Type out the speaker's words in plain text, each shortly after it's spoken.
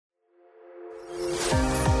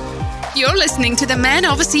You're listening to the Man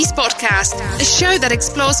Overseas podcast, a show that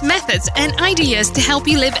explores methods and ideas to help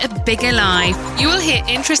you live a bigger life. You will hear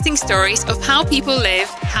interesting stories of how people live,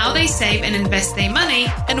 how they save and invest their money,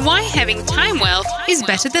 and why having time wealth is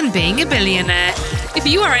better than being a billionaire. If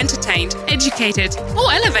you are entertained, educated,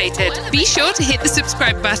 or elevated, be sure to hit the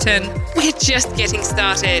subscribe button. We're just getting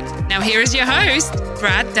started. Now here is your host,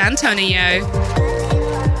 Brad D'Antonio.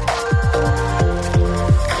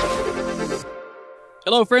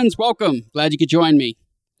 Hello, friends. Welcome. Glad you could join me.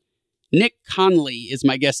 Nick Connelly is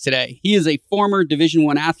my guest today. He is a former Division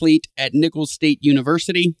I athlete at Nicholls State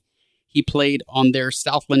University. He played on their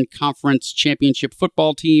Southland Conference Championship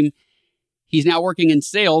football team. He's now working in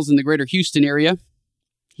sales in the greater Houston area.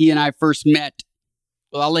 He and I first met.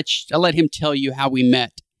 Well, I'll let him tell you how we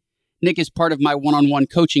met. Nick is part of my one-on-one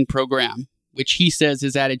coaching program, which he says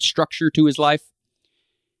has added structure to his life.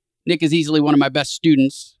 Nick is easily one of my best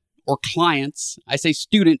students. Or clients. I say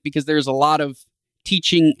student because there's a lot of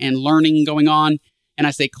teaching and learning going on. And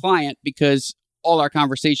I say client because all our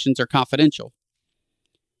conversations are confidential.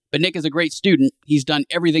 But Nick is a great student. He's done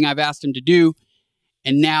everything I've asked him to do.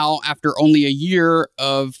 And now, after only a year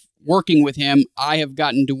of working with him, I have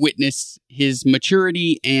gotten to witness his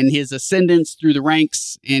maturity and his ascendance through the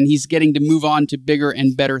ranks. And he's getting to move on to bigger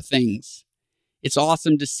and better things. It's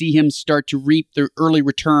awesome to see him start to reap the early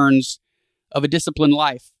returns of a disciplined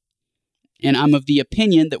life. And I'm of the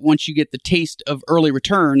opinion that once you get the taste of early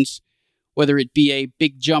returns, whether it be a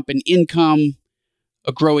big jump in income,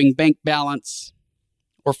 a growing bank balance,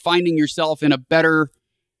 or finding yourself in a better,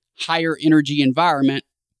 higher energy environment,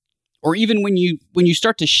 or even when you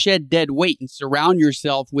start to shed dead weight and surround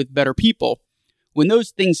yourself with better people, when those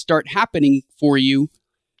things start happening for you,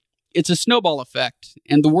 it's a snowball effect,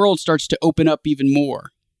 and the world starts to open up even more.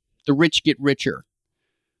 The rich get richer.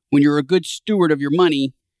 When you're a good steward of your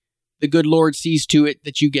money, the good Lord sees to it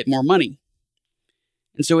that you get more money.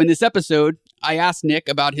 And so in this episode, I asked Nick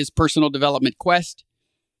about his personal development quest.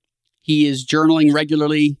 He is journaling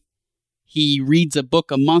regularly. He reads a book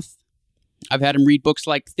a month. I've had him read books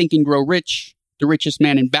like Think and Grow Rich, The Richest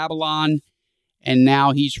Man in Babylon, and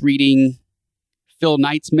now he's reading Phil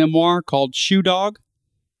Knight's memoir called Shoe Dog.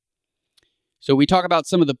 So we talk about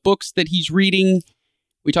some of the books that he's reading.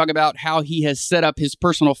 We talk about how he has set up his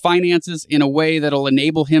personal finances in a way that'll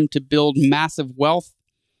enable him to build massive wealth.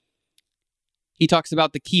 He talks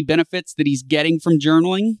about the key benefits that he's getting from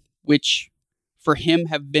journaling, which for him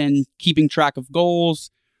have been keeping track of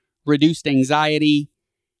goals, reduced anxiety,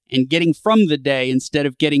 and getting from the day instead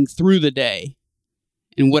of getting through the day.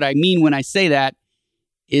 And what I mean when I say that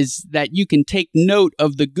is that you can take note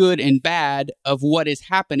of the good and bad of what is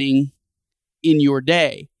happening in your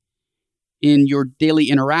day. In your daily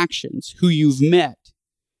interactions, who you've met,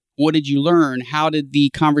 what did you learn, how did the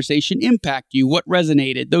conversation impact you, what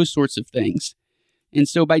resonated, those sorts of things. And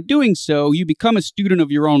so by doing so, you become a student of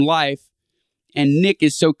your own life, and Nick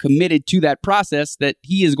is so committed to that process that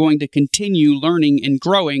he is going to continue learning and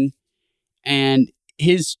growing, and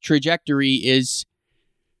his trajectory is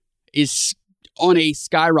on a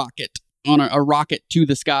skyrocket, on a rocket to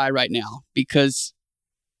the sky right now, because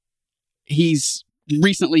he's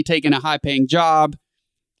recently taken a high-paying job.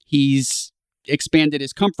 He's expanded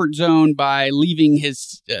his comfort zone by leaving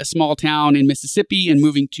his small town in Mississippi and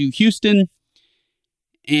moving to Houston.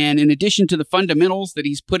 And in addition to the fundamentals that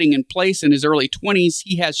he's putting in place in his early 20s,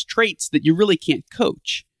 he has traits that you really can't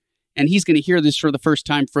coach. And he's going to hear this for the first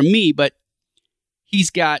time from me, but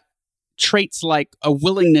he's got traits like a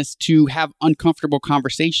willingness to have uncomfortable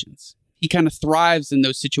conversations. He kind of thrives in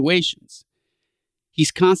those situations. He's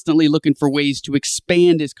constantly looking for ways to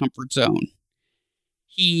expand his comfort zone.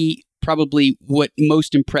 What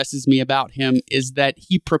most impresses me about him is that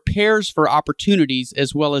he prepares for opportunities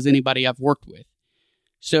as well as anybody I've worked with.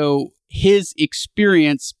 So his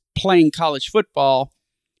experience playing college football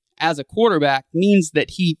as a quarterback means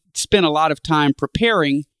that he spent a lot of time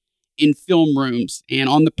preparing in film rooms and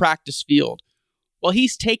on the practice field. Well,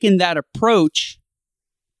 he's taken that approach,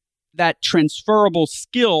 that transferable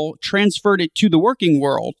skill, transferred it to the working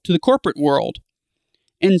world, to the corporate world.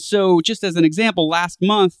 And so just as an example, last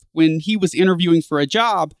month when he was interviewing for a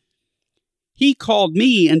job, he called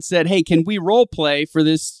me and said, "Hey, can we role play for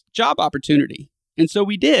this job opportunity?" And so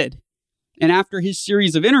we did. And after his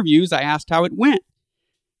series of interviews, I asked how it went.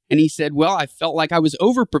 And he said, "Well, I felt like I was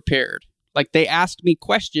over-prepared. Like they asked me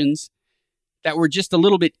questions that were just a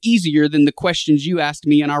little bit easier than the questions you asked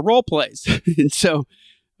me in our role plays." And so,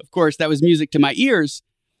 of course, that was music to my ears,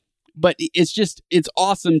 but it's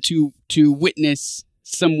awesome to witness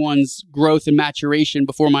someone's growth and maturation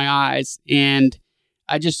before my eyes. And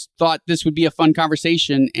I just thought this would be a fun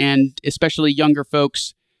conversation, and especially younger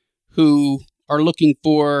folks who are looking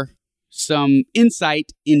for some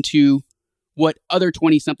insight into what other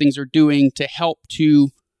 20-somethings are doing to help to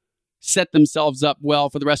set themselves up well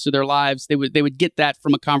for the rest of their lives. They would get that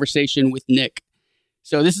from a conversation with Nick.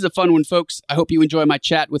 So this is a fun one, folks. I hope you enjoy my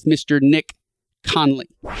chat with Mr. Nick Conley.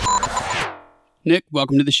 Nick,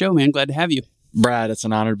 welcome to the show, man. Glad to have you. Brad, it's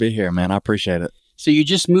an honor to be here, man. I appreciate it. So you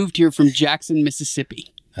just moved here from Jackson,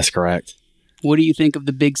 Mississippi. That's correct. What do you think of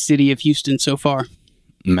the big city of Houston so far?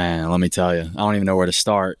 Man, let me tell you, I don't even know where to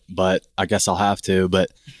start, but I guess I'll have to. But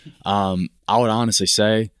I would honestly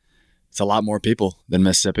say it's a lot more people than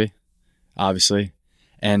Mississippi, obviously.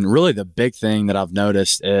 And really the big thing that I've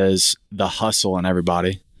noticed is the hustle in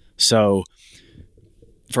everybody. So,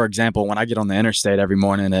 for example, when I get on the interstate every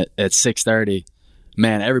morning at 6:30,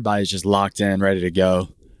 man, everybody's just locked in, ready to go.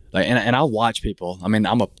 Like, and I'll watch people. I mean,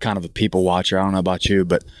 I'm a kind of a people watcher. I don't know about you,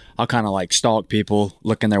 but I'll kind of like stalk people,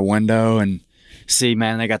 look in their window and see,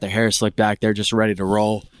 man, they got their hair slicked back. They're just ready to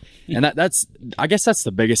roll. And I guess that's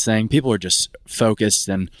the biggest thing. People are just focused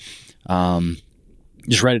and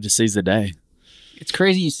just ready to seize the day. It's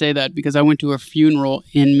crazy you say that because I went to a funeral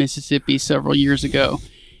in Mississippi several years ago,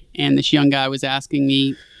 and this young guy was asking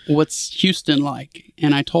me, what's Houston like?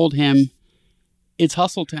 And I told him, it's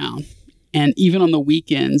hustle town. And even on the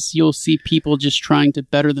weekends, you'll see people just trying to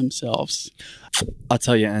better themselves. I'll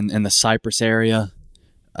tell you, in the Cypress area,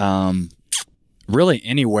 really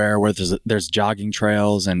anywhere where there's jogging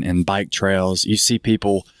trails and bike trails, you see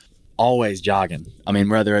people always jogging. I mean,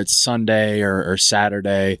 whether it's Sunday or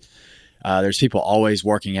Saturday, there's people always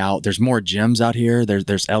working out. There's more gyms out here.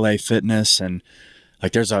 There's LA Fitness, and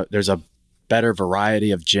like there's a better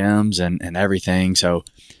variety of gyms and everything. So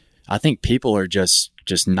I think people are just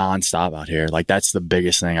nonstop out here. Like that's the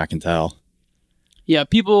biggest thing I can tell. Yeah,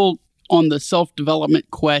 people on the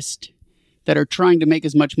self-development quest that are trying to make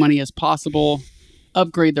as much money as possible,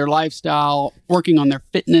 upgrade their lifestyle, working on their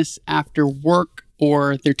fitness after work,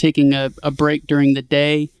 or they're taking a break during the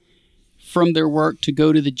day from their work to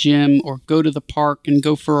go to the gym or go to the park and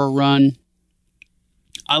go for a run.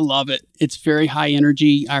 I love it. It's very high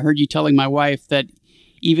energy. I heard you telling my wife that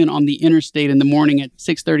even on the interstate in the morning at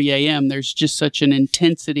 6:30 a.m., there's just such an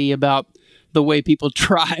intensity about the way people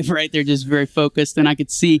drive, right? They're just very focused. And I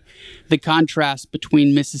could see the contrast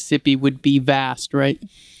between Mississippi would be vast, right?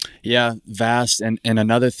 Yeah, vast. And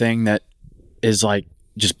another thing that is like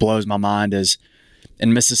just blows my mind is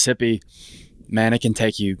in Mississippi, man, it can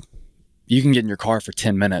take you can get in your car for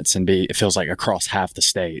 10 minutes and it feels like across half the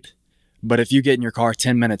state. But if you get in your car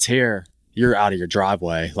 10 minutes here, you're out of your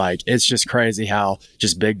driveway. Like, it's just crazy how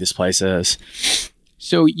just big this place is.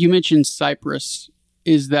 So you mentioned Cypress.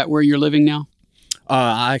 Is that where you're living now?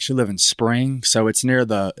 I actually live in Spring, so it's near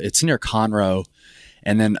Conroe,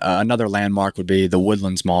 and then another landmark would be the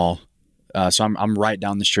Woodlands Mall. So I'm right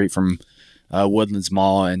down the street from Woodlands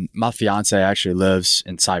Mall, and my fiance actually lives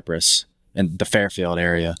in Cypress, in the Fairfield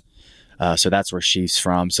area. So that's where she's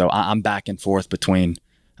from. So I'm back and forth between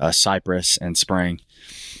Cypress and Spring.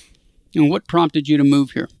 And what prompted you to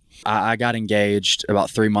move here? I got engaged about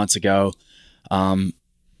 3 months ago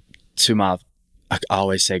to my, I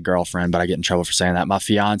always say girlfriend, but I get in trouble for saying that, my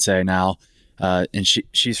fiance now, and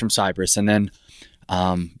she's from Cypress. And then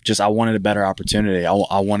I wanted a better opportunity.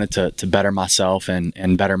 I wanted to better myself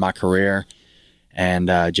and better my career and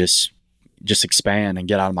just expand and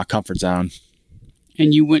get out of my comfort zone.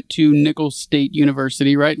 And you went to Nicholls State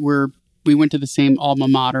University, right? Where we went to the same alma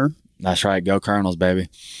mater. That's right. Go Colonels, baby.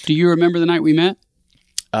 Do you remember the night we met?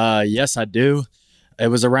 Yes, I do. It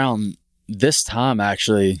was around this time,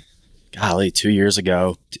 actually, golly, 2 years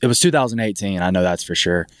ago. It was 2018. I know that's for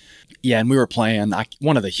sure. Yeah, and we were playing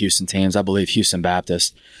one of the Houston teams, I believe Houston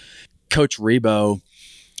Baptist. Coach Rebo,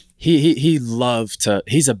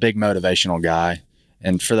 he's a big motivational guy.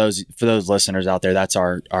 And for those listeners out there, that's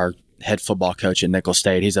our head football coach at Nicholls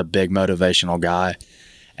State. He's a big motivational guy.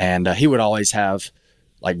 And he would always have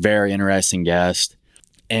like very interesting guests.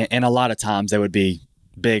 And a lot of times they would be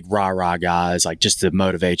big rah-rah guys, like just to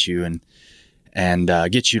motivate you and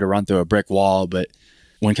get you to run through a brick wall. But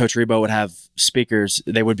when Coach Rebo would have speakers,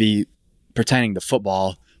 they would be pertaining to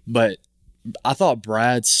football. But I thought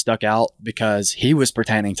Brad stuck out because he was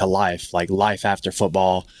pertaining to life, like life after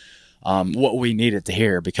football, what we needed to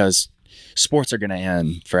hear, because sports are going to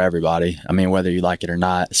end for everybody. I mean, whether you like it or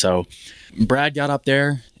not. So Brad got up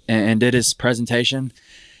there and did his presentation,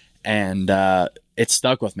 and it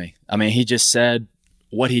stuck with me. I mean, he just said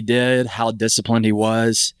what he did, how disciplined he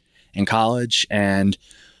was in college, and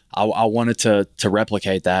I wanted to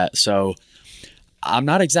replicate that. So I'm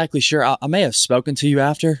not exactly sure. I may have spoken to you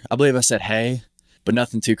after. I believe I said, hey, but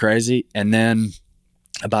nothing too crazy. And then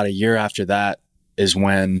about a year after that is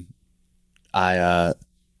when I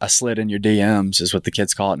slid in your DMs, is what the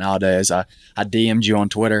kids call it nowadays. I DM'd you on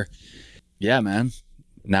Twitter. Yeah, man.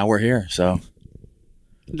 Now we're here. So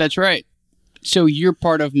That's right. So you're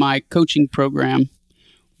part of my coaching program.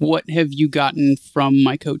 What have you gotten from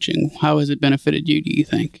my coaching? How has it benefited you, do you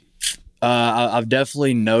think? I've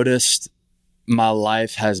definitely noticed my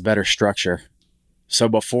life has better structure. So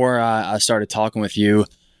before I started talking with you,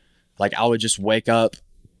 like I would just wake up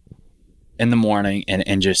in the morning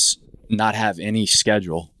and just not have any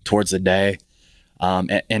schedule towards the day,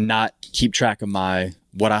 and not keep track of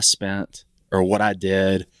what I spent or what I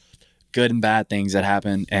did, good and bad things that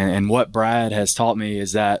happened. And what Brad has taught me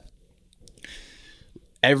is that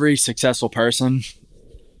every successful person,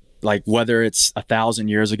 like whether it's 1,000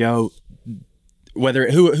 years ago,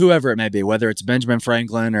 whoever it may be, whether it's Benjamin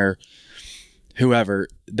Franklin or whoever,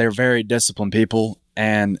 they're very disciplined people,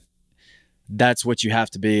 and that's what you have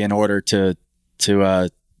to be in order to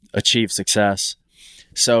achieve success.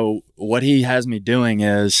 So what he has me doing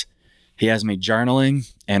is he has me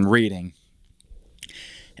journaling and reading.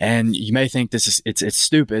 And you may think it's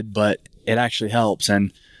stupid, but it actually helps.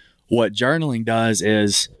 And what journaling does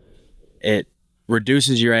is it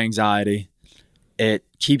reduces your anxiety. It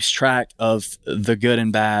keeps track of the good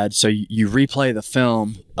and bad. So you replay the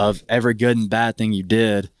film of every good and bad thing you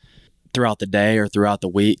did throughout the day or throughout the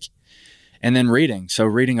week. And then reading. So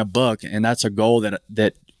reading a book, and that's a goal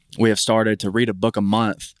that we have started, to read a book a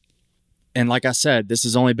month. And like I said, this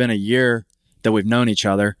has only been a year that we've known each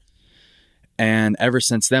other. And ever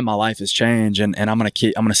since then, my life has changed, and I'm going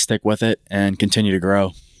to stick with it and continue to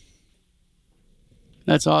grow.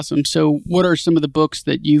 That's awesome. So what are some of the books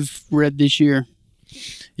that you've read this year?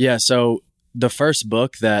 Yeah. So the first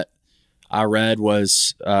book that I read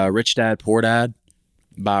was Rich Dad, Poor Dad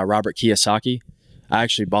by Robert Kiyosaki. I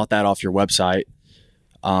actually bought that off your website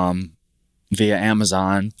via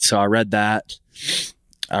Amazon. So I read that.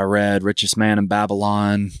 I read Richest Man in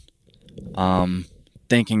Babylon,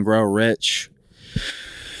 Think and Grow Rich.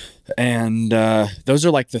 And those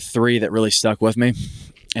are like the three that really stuck with me.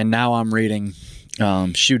 And now I'm reading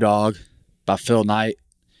Shoe Dog by Phil Knight.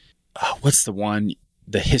 What's the one?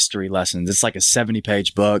 The History Lessons. It's like a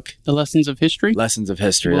 70-page book. The Lessons of History? Lessons of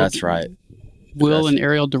History, that's right. Will and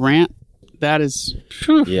Ariel Durant. That is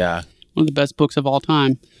yeah, one of the best books of all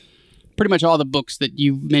time. Pretty much all the books that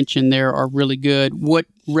you mentioned there are really good. What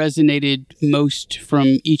resonated most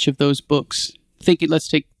from each of those books? Let's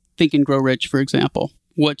take Think and Grow Rich, for example.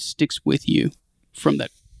 What sticks with you from that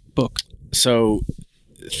book? So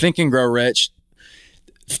Think and Grow Rich,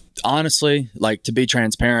 honestly, like, to be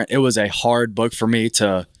transparent, it was a hard book for me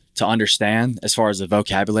to understand as far as the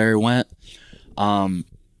vocabulary went. And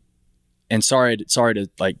sorry to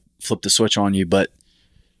like flip the switch on you, but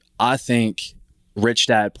I think Rich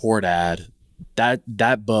Dad, Poor Dad,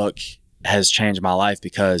 that book has changed my life,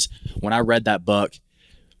 because when I read that book,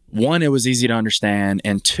 one, it was easy to understand,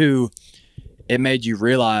 and two, it made you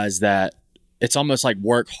realize that it's almost like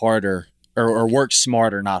work harder or work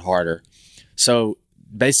smarter, not harder. So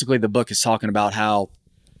basically the book is talking about how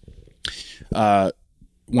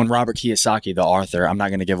when Robert Kiyosaki, the author, I'm not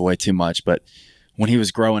going to give away too much, but when he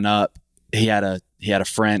was growing up, he had a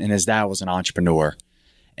friend, and his dad was an entrepreneur.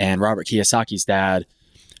 And Robert Kiyosaki's dad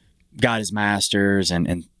got his master's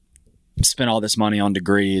and spent all this money on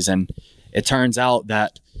degrees. And it turns out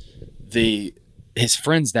that his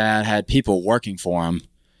friend's dad had people working for him,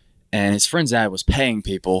 and his friend's dad was paying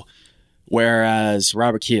people, whereas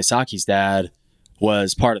Robert Kiyosaki's dad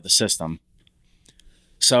was part of the system.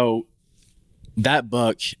 So that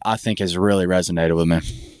book, I think, has really resonated with me.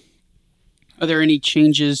 Are there any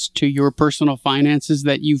changes to your personal finances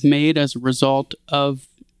that you've made as a result of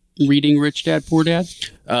reading Rich Dad, Poor Dad?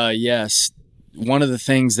 Yes. One of the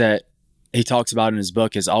things that he talks about in his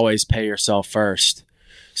book is always pay yourself first.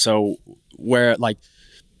 So where, like,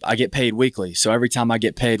 I get paid weekly. So every time I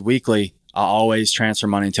get paid weekly, I always transfer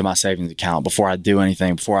money into my savings account before I do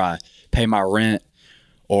anything, before I pay my rent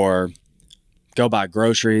or go buy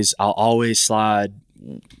groceries. I'll always slide,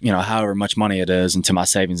 however much money it is, into my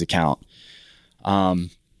savings account. And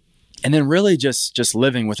then really just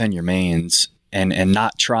living within your means and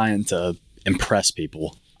not trying to impress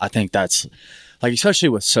people. I think that's, like, especially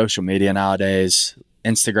with social media nowadays,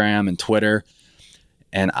 Instagram and Twitter,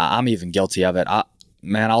 and I'm even guilty of it.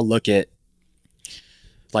 I'll look at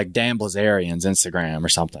like Dan Blazarian's Instagram or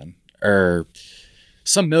something, or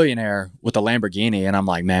some millionaire with a Lamborghini, and I'm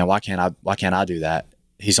like, man, why can't I do that?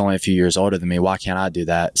 He's only a few years older than me. Why can't I do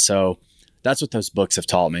that? So that's what those books have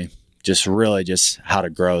taught me. Just how to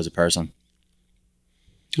grow as a person.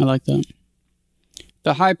 I like that.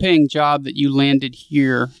 The high-paying job that you landed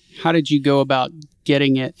here, how did you go about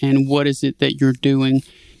getting it, and what is it that you're doing?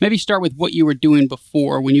 Maybe start with what you were doing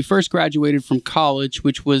before. When you first graduated from college,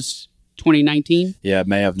 which was 2019? Yeah,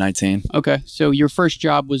 May of 19. Okay, so your first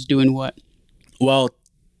job was doing what? Well,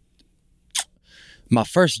 my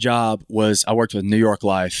first job was I worked with New York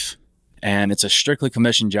Life, and it's a strictly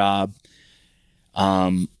commission job.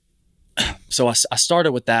 So I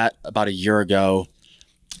started with that about a year ago,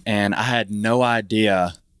 and I had no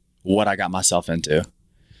idea what I got myself into.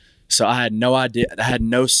 So I had no idea. I had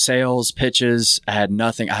no sales pitches. I had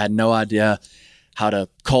nothing. I had no idea how to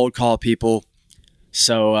cold call people.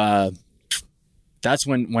 So that's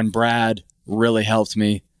when Brad really helped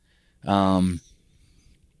me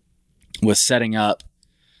with setting up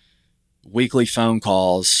weekly phone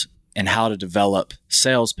calls and how to develop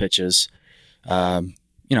sales pitches,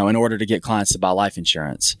 in order to get clients to buy life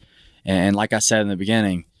insurance. And like I said in the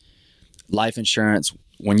beginning, life insurance,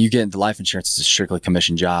 when you get into life insurance, it's a strictly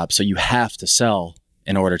commission job. So you have to sell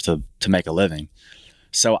in order to make a living.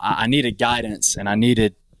 So I needed guidance and I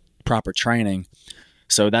needed proper training.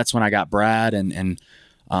 So that's when I got Brad and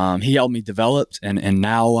he helped me develop and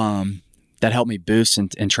now that helped me boost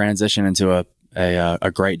and transition into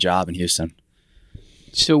a great job in Houston.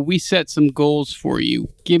 So we set some goals for you.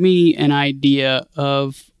 Give me an idea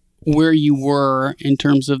of where you were in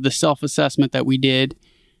terms of the self-assessment that we did,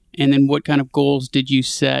 and then what kind of goals did you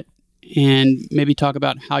set, and maybe talk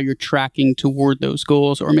about how you're tracking toward those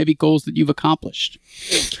goals, or maybe goals that you've accomplished.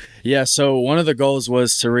 Yeah, so one of the goals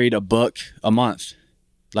was to read a book a month.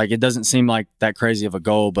 Like, it doesn't seem like that crazy of a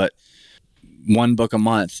goal, but one book a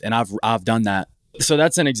month, and I've done that. So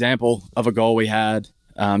that's an example of a goal we had.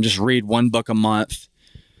 Just read one book a month.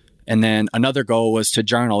 And then another goal was to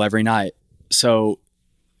journal every night. So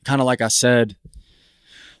kind of like I said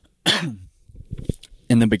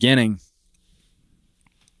in the beginning,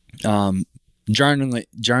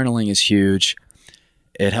 journaling is huge.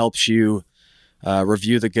 It helps you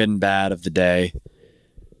review the good and bad of the day.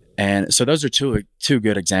 And so those are two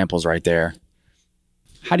good examples right there.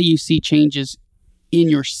 How do you see changes in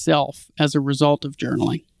yourself as a result of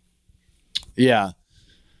journaling? Yeah.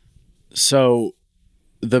 So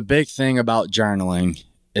the big thing about journaling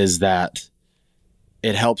is that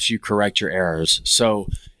it helps you correct your errors. So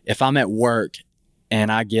if I'm at work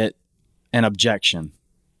and I get an objection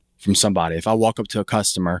from somebody, if I walk up to a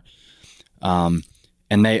customer and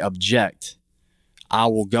they object, I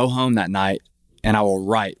will go home that night and I will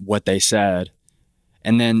write what they said.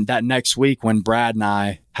 And then that next week when Brad and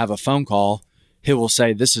I have a phone call, he will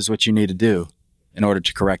say, this is what you need to do in order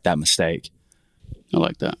to correct that mistake. I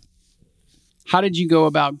like that. How did you go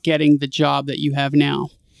about getting the job that you have now?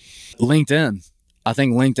 LinkedIn. I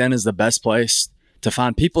think LinkedIn is the best place to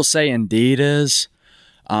find. People say Indeed is,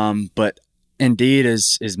 but Indeed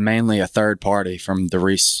is mainly a third party from the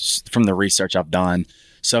research I've done.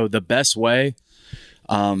 So the best way,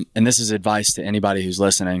 and this is advice to anybody who's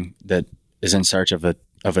listening that is in search of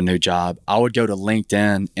a new job, I would go to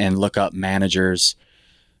LinkedIn and look up managers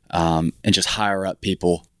and just hire up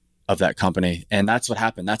people of that company. And that's what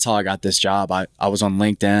happened. That's how I got this job. I was on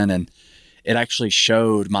LinkedIn and it actually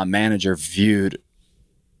showed my manager viewed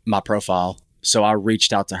my profile. So I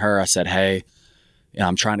reached out to her. I said, hey,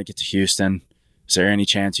 I'm trying to get to Houston. Is there any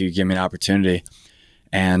chance you could give me an opportunity?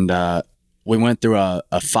 And we went through a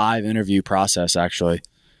 5-interview process actually.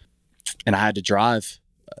 And I had to drive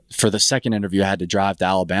for the second interview. I had to drive to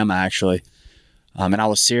Alabama actually. And I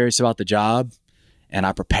was serious about the job and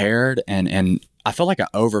I prepared and I felt like I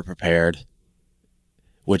over prepared,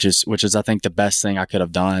 which is I think the best thing I could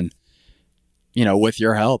have done. With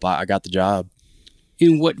your help, I got the job.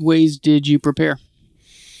 In what ways did you prepare?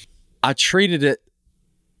 I treated it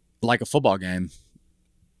like a football game.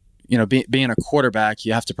 Being a quarterback,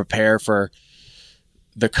 you have to prepare for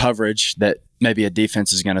the coverage that maybe a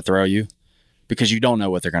defense is going to throw you because you don't know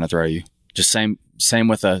what they're going to throw you. Just same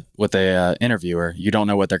with a interviewer. You don't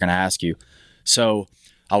know what they're going to ask you. So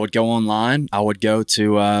I would go online. I would go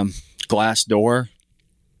to Glassdoor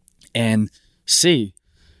and see,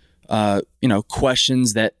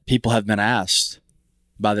 questions that people have been asked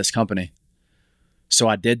by this company. So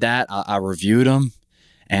I did that. I reviewed them,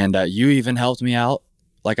 and you even helped me out,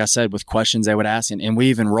 like I said, with questions they would ask, and we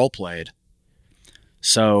even role played.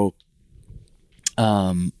 So,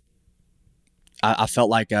 I felt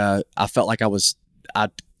like I'd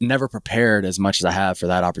never prepared as much as I have for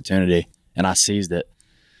that opportunity, and I seized it.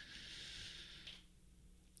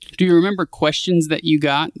 Do you remember questions that you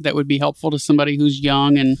got that would be helpful to somebody who's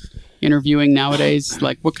young and interviewing nowadays?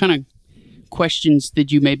 Like, what kind of questions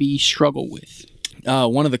did you maybe struggle with?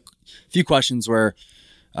 One of the few questions were,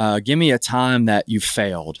 Give me a time that you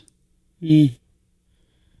failed.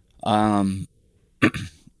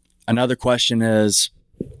 Another question is,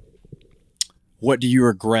 what do you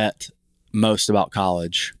regret most about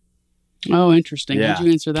college? Oh, interesting. Yeah. How'd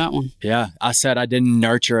you answer that one? Yeah, I said I didn't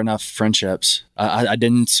nurture enough friendships. I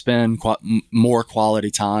didn't spend more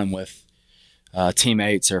quality time with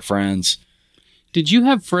teammates or friends. Did you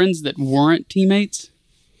have friends that weren't teammates?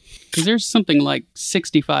 Because there's something like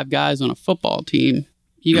 65 guys on a football team.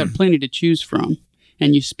 You got plenty to choose from,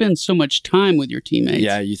 and you spend so much time with your teammates.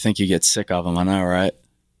 Yeah, you think you get sick of them. I know, right?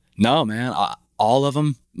 No, man. All of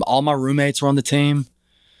them, all my roommates were on the team.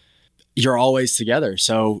 You're always together,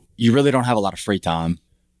 so you really don't have a lot of free time.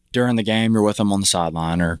 During the game, you're with them on the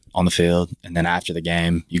sideline or on the field, and then after the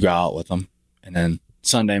game, you go out with them. And then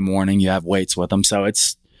Sunday morning, you have weights with them, so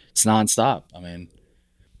it's nonstop. I mean,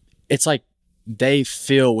 it's like they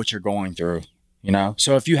feel what you're going through, you know?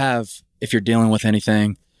 So if you're dealing with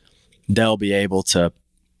anything, they'll be able to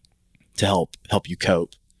help you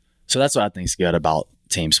cope. So that's what I think is good about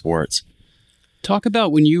team sports. Talk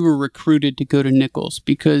about when you were recruited to go to Nichols,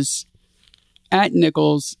 because at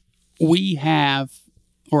Nichols, we have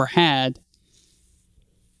or had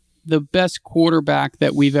the best quarterback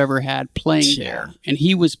that we've ever had playing there. And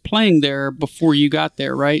he was playing there before you got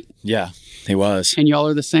there, right? Yeah, he was. And y'all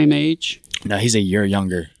are the same age? No, he's a year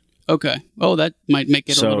younger. Okay. Oh, that might make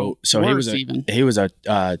it a little worse even. He was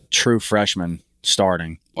a true freshman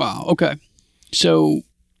starting. Wow. Okay. So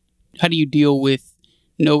how do you deal with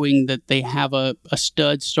knowing that they have a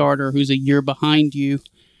stud starter who's a year behind you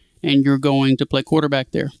and you're going to play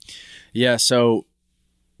quarterback there? Yeah, so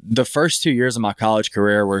the first 2 years of my college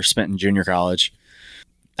career were spent in junior college.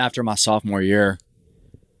 After my sophomore year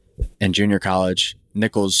in junior college,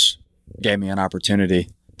 Nichols gave me an opportunity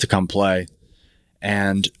to come play.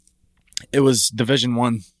 And it was Division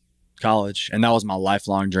I college, and that was my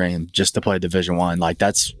lifelong dream, just to play Division I. Like,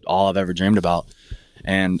 that's all I've ever dreamed about.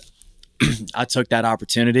 And I took that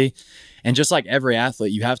opportunity. And just like every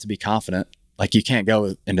athlete, you have to be confident. Like, you can't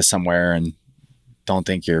go into somewhere and don't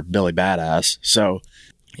think you're Billy Badass. So,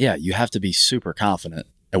 yeah, you have to be super confident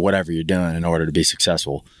at whatever you're doing in order to be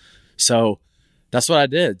successful. So that's what I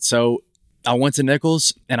did. So I went to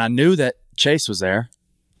Nichols, and I knew that Chase was there,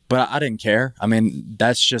 but I didn't care. I mean,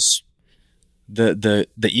 that's just the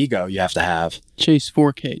ego you have to have. Chase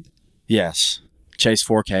Forcade. Yes, Chase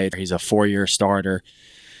Forcade. He's a 4-year starter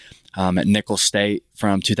at Nichols State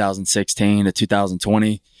from 2016 to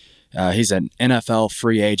 2020. He's an NFL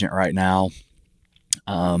free agent right now.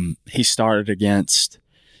 He started against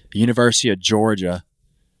the University of Georgia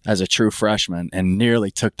as a true freshman and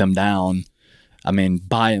nearly took them down. I mean,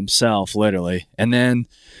 by himself, literally. And then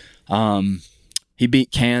he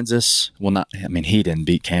beat Kansas. Well, he didn't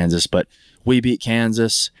beat Kansas, but we beat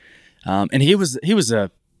Kansas. And he was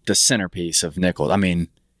the centerpiece of Nichols. I mean,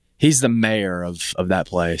 he's the mayor of that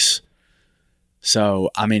place. So,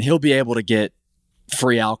 I mean, he'll be able to get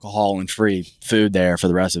free alcohol and free food there for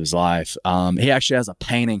the rest of his life. He actually has a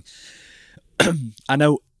painting. I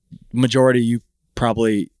know majority of you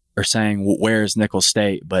probably are saying, well, where is Nichols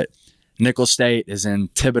State? But Nichols State is in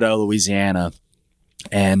Thibodaux, Louisiana.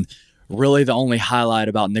 And really the only highlight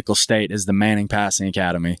about Nichols State is the Manning Passing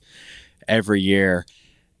Academy every year.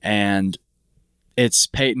 And it's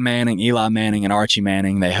Peyton Manning, Eli Manning, and Archie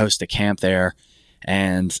Manning. They host a camp there,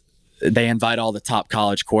 and they invite all the top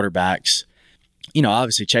college quarterbacks. You know,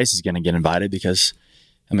 obviously Chase is going to get invited because,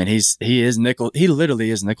 I mean, he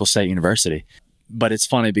literally is Nichols State University. But it's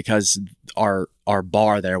funny because our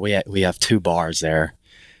bar there, we have 2 bars there.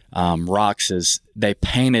 Rox's, they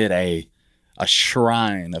painted a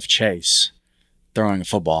shrine of Chase throwing a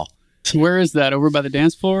football. Where is that? Over by the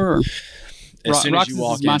dance floor? Or? As soon as Rox's you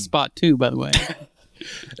walk is my in, spot too, by the way.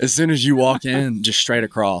 as soon as you walk in, just straight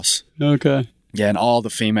across. Okay. Yeah, and all the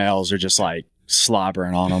females are just like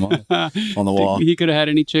slobbering on him on the wall. He could have had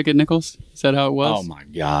any chick at Nichols? Is that how it was? Oh my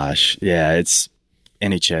gosh. Yeah, it's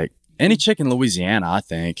any chick. Any chick in Louisiana, I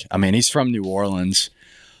think. I mean, he's from New Orleans.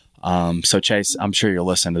 So Chase, I'm sure you'll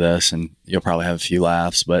listen to this and you'll probably have a few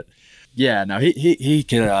laughs. But yeah, no, he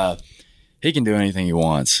can do anything he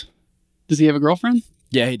wants. Does he have a girlfriend?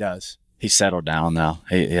 Yeah, he does. He's settled down now.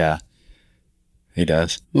 He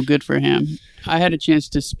does. Well, good for him. I had a chance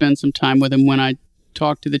to spend some time with him when I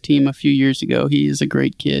talked to the team a few years ago. He is a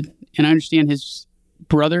great kid. And I understand his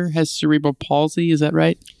brother has cerebral palsy. Is that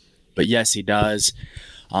right? But yes, he does.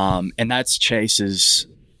 And that's Chase's,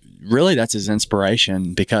 really that's his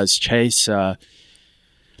inspiration, because Chase, I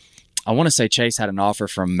want to say Chase had an offer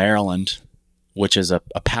from Maryland, which is a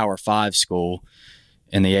Power 5 school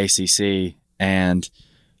in the ACC. And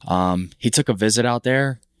he took a visit out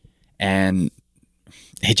there, and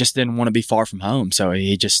he just didn't want to be far from home. So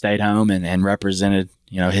he just stayed home and represented,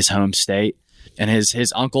 his home state. And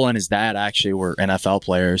his uncle and his dad actually were NFL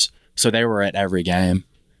players. So they were at every game.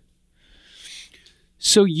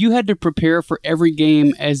 So you had to prepare for every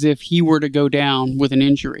game as if he were to go down with an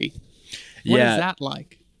injury. What is that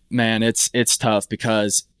like? Man, it's tough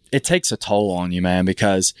because it takes a toll on you, man,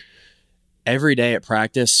 because every day at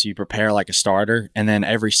practice you prepare like a starter, and then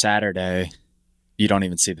every Saturday you don't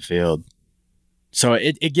even see the field. So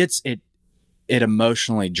it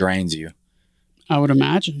emotionally drains you. I would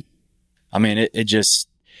imagine. I mean,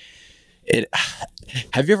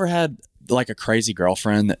 have you ever had like a crazy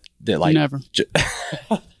girlfriend that like never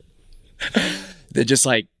that just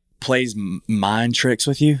like plays mind tricks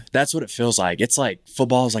with you? That's what it feels like. It's like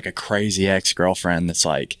football is like a crazy ex-girlfriend that's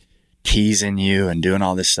like teasing you and doing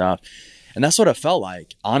all this stuff. And that's what it felt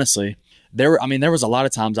like, honestly. There was a lot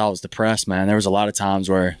of times I was depressed, man. There was a lot of times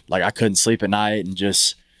where like I couldn't sleep at night and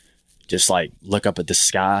just like look up at the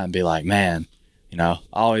sky and be like, man, I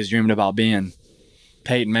always dreamed about being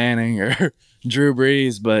Peyton Manning or Drew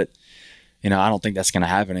Brees, but I don't think that's going to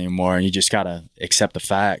happen anymore. And you just got to accept the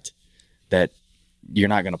fact that you're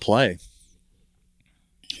not going to play.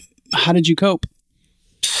 How did you cope?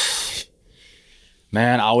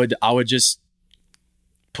 Man, I would just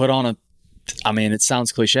put on it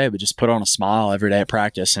sounds cliche, but just put on a smile every day at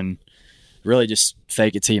practice and really just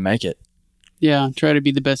fake it till you make it. Yeah, try to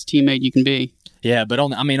be the best teammate you can be. Yeah, but on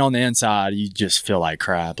the inside, you just feel like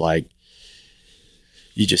crap. Like,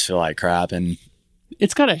 you just feel like crap. And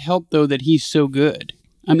it's got to help, though, that he's so good.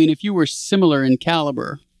 I mean, if you were similar in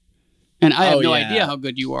caliber, and I have no idea how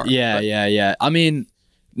good you are. Yeah. I mean,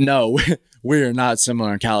 no, we're not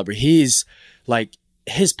similar in caliber. He's like,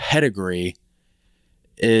 his pedigree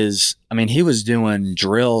is, he was doing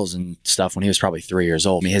drills and stuff when he was probably 3 years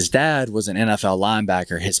old. His dad was an NFL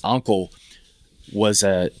linebacker. His uncle was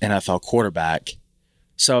an NFL quarterback.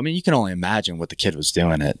 So, you can only imagine what the kid was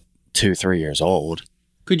doing at 2-3 years old.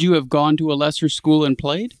 Could you have gone to a lesser school and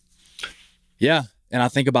played? Yeah, and I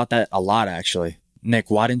think about that a lot, actually.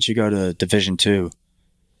 Nick, why didn't you go to Division II?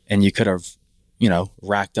 And you could have,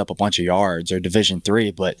 racked up a bunch of yards, or Division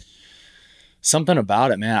III. But something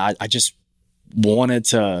about it, man, I just wanted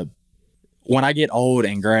to, when I get old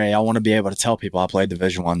and gray, I want to be able to tell people I played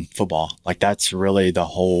Division I football. Like, that's really the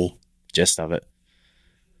whole gist of it.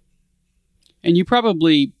 And you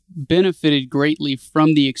probably benefited greatly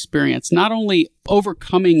from the experience, not only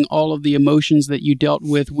overcoming all of the emotions that you dealt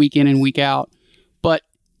with week in and week out, but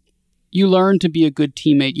you learned to be a good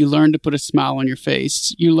teammate. You learned to put a smile on your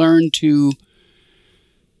face. You learned to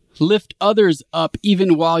lift others up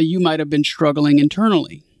even while you might have been struggling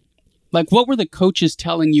internally. Like, what were the coaches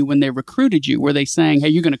telling you when they recruited you? Were they saying, hey,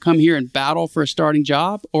 you're going to come here and battle for a starting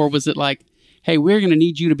job? Or was it like, hey, we're going to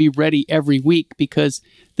need you to be ready every week because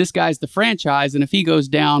this guy's the franchise, and if he goes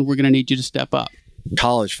down, we're going to need you to step up?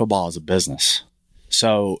 College football is a business.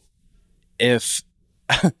 So if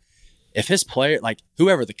his player, like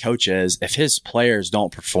whoever the coach is, if his players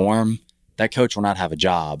don't perform, that coach will not have a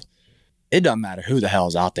job. It doesn't matter who the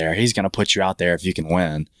hell's out there. He's going to put you out there if you can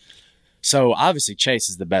win. So obviously Chase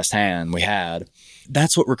is the best hand we had.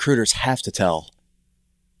 That's what recruiters have to tell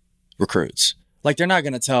recruits. Like, they're not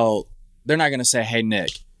going to say, hey,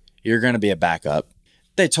 Nick, you're going to be a backup.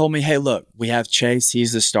 They told me, hey, look, we have Chase.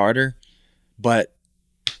 He's the starter. But,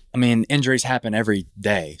 injuries happen every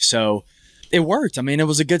day. So it worked. It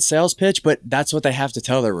was a good sales pitch, but that's what they have to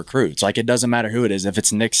tell their recruits. Like, it doesn't matter who it is. If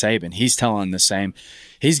it's Nick Saban, he's telling the same.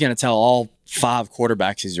 He's going to tell all 5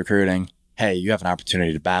 quarterbacks he's recruiting, hey, you have an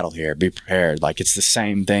opportunity to battle here. Be prepared. Like, it's the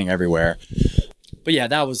same thing everywhere. But yeah,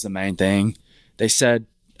 that was the main thing. They said,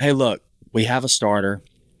 hey, look, we have a starter,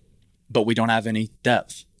 but we don't have any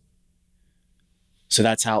depth. So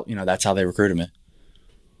that's how they recruited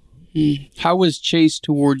me. How was Chase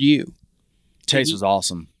toward you? Chase was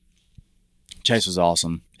awesome.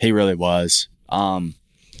 He really was. A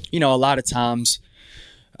lot of times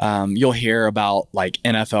you'll hear about like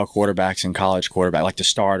NFL quarterbacks and college quarterbacks, like the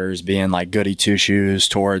starters being like goody two shoes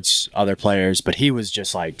towards other players, but he was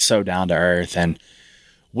just like so down to earth, and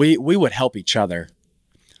we would help each other.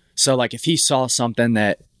 So like if he saw something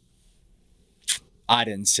that I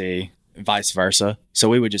didn't see, vice versa. So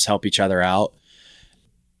we would just help each other out.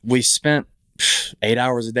 We spent 8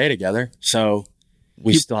 hours a day together, so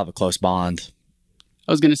we still have a close bond.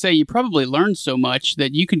 I was going to say, you probably learned so much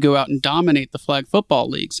that you could go out and dominate the flag football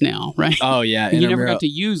leagues now, right? Oh yeah, and you never got to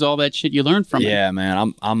use all that shit you learned from it. Yeah,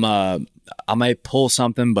 man, I may pull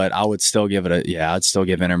something, but I would still give it I'd still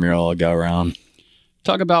give intramural a go around.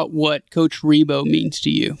 Talk about what Coach Rebo means to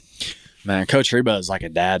you. Man, Coach Rebo is like a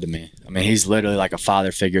dad to me. He's literally like a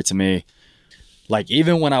father figure to me. like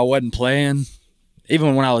even when I wasn't playing,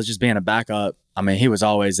 even when I was just being a backup, I mean, he was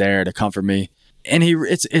always there to comfort me. And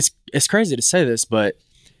it's crazy to say this, but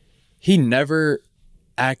he never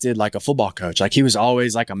acted like a football coach. Like he was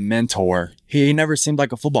always like a mentor. He never seemed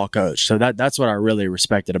like a football coach. So that's what I really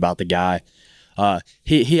respected about the guy.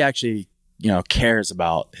 He actually, cares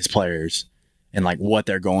about his players and like what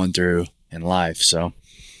they're going through in life. So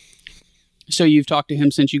you've talked to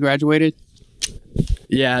him since you graduated?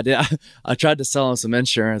 Yeah, I tried to sell him some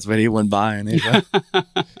insurance, but he wouldn't buy any.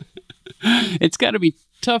 It's got to be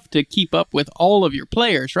tough to keep up with all of your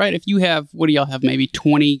players, right? If you have, what do y'all have, maybe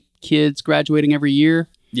 20 kids graduating every year?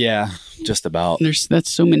 Yeah, just about.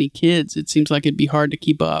 That's so many kids. It seems like it'd be hard to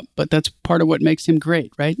keep up, but that's part of what makes him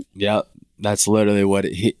great, right? Yeah, that's literally what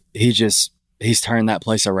he's turned that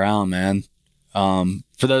place around, man.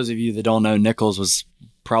 For those of you that don't know, Nicholls was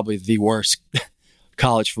probably the worst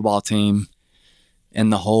college football team in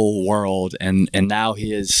the whole world, and now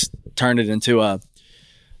he has turned it into a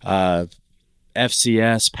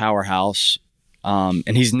FCS powerhouse,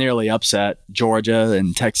 and he's nearly upset Georgia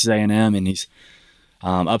and Texas A&M, and he's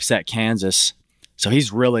upset Kansas. So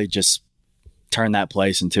he's really just turned that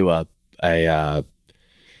place into a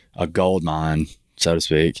gold mine, so to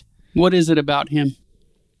speak. What is it about him?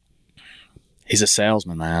 He's a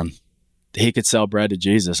salesman, man. He could sell bread to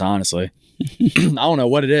Jesus, honestly. I don't know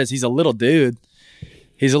what it is. He's a little dude.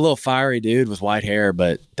 He's a little fiery dude with white hair,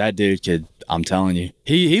 but that dude could, I'm telling you,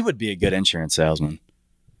 he would be a good insurance salesman.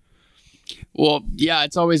 Well, yeah,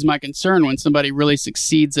 it's always my concern when somebody really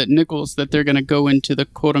succeeds at Nicholls that they're going to go into the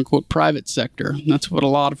quote-unquote private sector. That's what a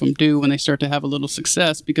lot of them do when they start to have a little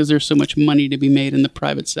success because there's so much money to be made in the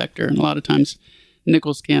private sector. And a lot of times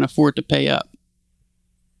Nicholls can't afford to pay up.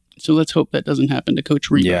 So let's hope that doesn't happen to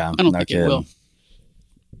Coach Reber. Yeah, I don't think it will.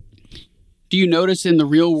 Do you notice in the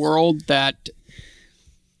real world that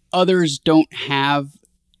others don't have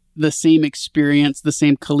the same experience, the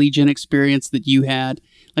same collegiate experience that you had?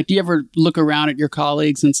 Like, do you ever look around at your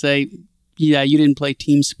colleagues and say, yeah, you didn't play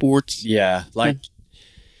team sports? Yeah, like,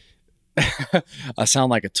 I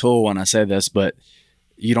sound like a tool when I say this, but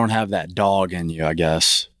you don't have that dog in you, I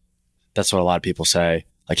guess. That's what a lot of people say.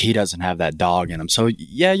 Like, he doesn't have that dog in him. So,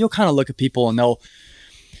 yeah, you'll kind of look at people and they'll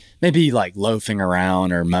maybe like loafing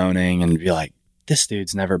around or moaning and be like, this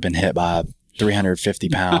dude's never been hit by a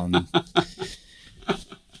 350-pound.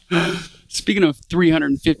 Speaking of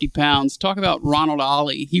 350 pounds, talk about Ronald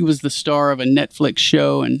Ollie. He was the star of a Netflix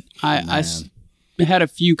show, and I had a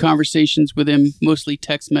few conversations with him, mostly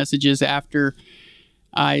text messages after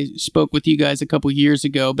I spoke with you guys a couple years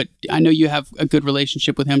ago, but I know you have a good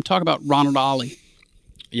relationship with him. Talk about Ronald Ollie.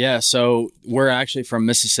 Yeah, so we're actually from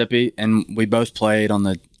Mississippi, and we both played on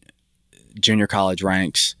the junior college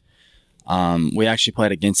ranks. We actually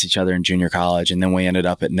played against each other in junior college, and then we ended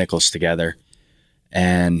up at Nicholls together.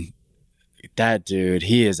 And that dude,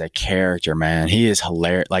 he is a character, man. He is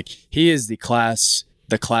hilarious. Like, he is the class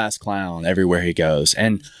clown everywhere he goes.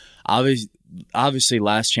 And obviously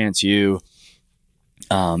Last Chance U,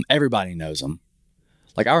 everybody knows him.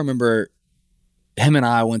 Like, I remember him and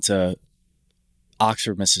I went to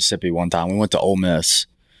Oxford, Mississippi one time. We went to Ole Miss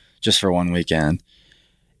just for one weekend.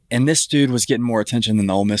 And this dude was getting more attention than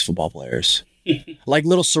the Ole Miss football players. Like,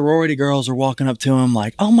 little sorority girls were walking up to him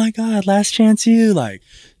like, oh my God, Last Chance U. Like,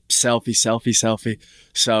 selfie.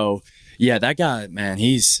 So, yeah, that guy, man,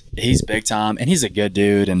 he's big time. And he's a good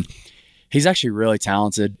dude. And he's actually really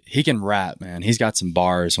talented. He can rap, man. He's got some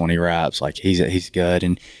bars when he raps. Like, he's good.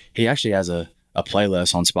 And he actually has a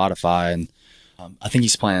playlist on Spotify. And I think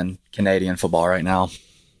he's playing Canadian football right now.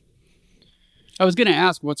 I was going to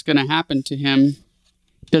ask what's going to happen to him.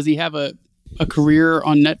 Does he have a career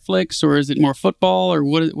on Netflix, or is it more football, or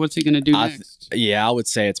what's he going to do next? I would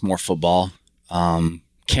say it's more football.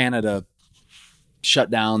 Canada shut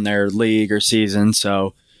down their league or season,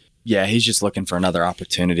 so yeah, he's just looking for another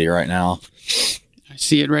opportunity right now. I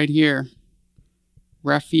see it right here.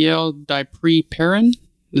 Raphael Dupree Perrin.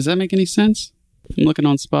 Does that make any sense? I'm looking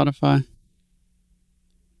on Spotify.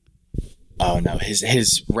 Oh no,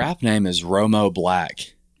 his rap name is Romo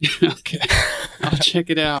Black. Okay. I'll check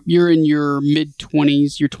it out. You're in your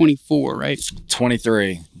mid-20s. You're 24, right?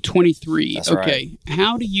 23. 23. That's okay. Right.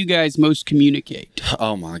 How do you guys most communicate?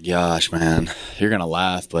 Oh my gosh, man. You're going to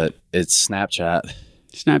laugh, but it's Snapchat.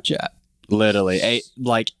 Snapchat. Literally.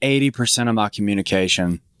 80% of my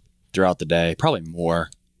communication throughout the day, probably more,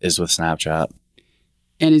 is with Snapchat.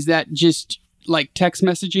 And is that just like text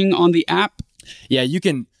messaging on the app? Yeah, you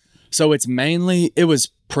can. So it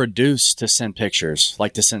was produced to send pictures,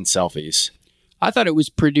 like to send selfies. I thought it was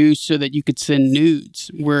produced so that you could send nudes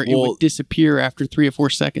where it would disappear after 3 or 4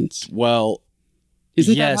 seconds. Well,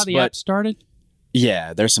 isn't that how the app started?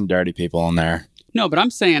 Yeah, there's some dirty people on there. No, but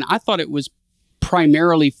I'm saying I thought it was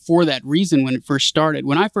primarily for that reason when it first started.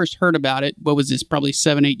 When I first heard about it, what was this, probably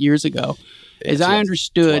 7-8 years ago, as I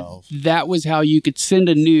understood, 12. that was how you could send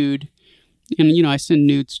a nude. And, you know, I send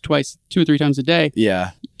nudes 2 or 3 times a day.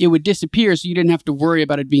 Yeah. It would disappear so you didn't have to worry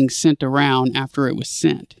about it being sent around after it was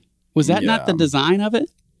sent. Was that not the design of it?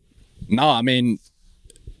 No, I mean,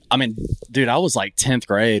 dude, I was like 10th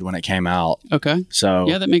grade when it came out. Okay. So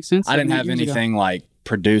yeah, that makes sense. I didn't have anything like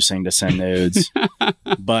producing to send nudes.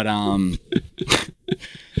 but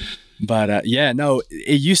yeah, no,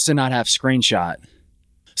 it used to not have screenshot.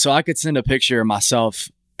 So I could send a picture of myself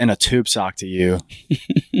in a tube sock to you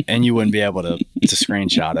and you wouldn't be able to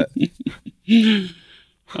screenshot it.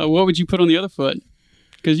 What would you put on the other foot?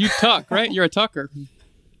 Because you tuck, right? You're a tucker.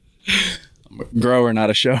 I'm a grower, not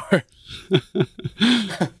a shower.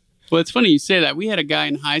 Well, it's funny you say that. We had a guy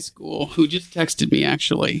in high school who just texted me,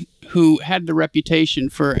 actually, who had the reputation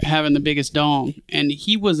for having the biggest dong. And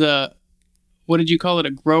he was what did you call it?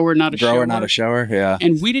 A grower, not a shower? Grower, not a shower, yeah.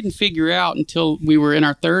 And we didn't figure out until we were in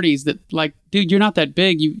our 30s that, like, dude, you're not that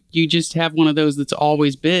big. You just have one of those that's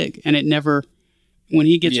always big. And it never, when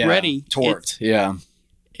he gets ready. Torqued, yeah.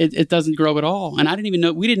 It doesn't grow at all. And I didn't even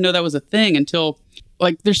know, we didn't know that was a thing until,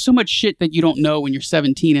 like, there's so much shit that you don't know when you're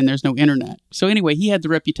 17 and there's no internet. So anyway, he had the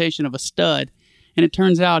reputation of a stud. And it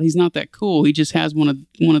turns out he's not that cool. He just has one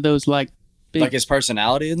of those, like, big. Like his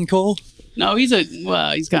personality isn't cool? No, he's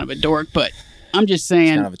kind of a dork, but I'm just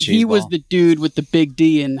saying kind of he was the dude with the big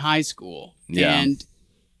D in high school. Yeah. And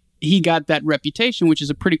he got that reputation, which is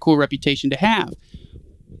a pretty cool reputation to have.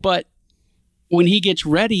 But when he gets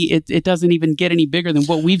ready, it doesn't even get any bigger than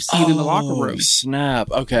what we've seen in the locker room. Snap.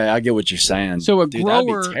 Okay, I get what you're saying. So Dude, grower,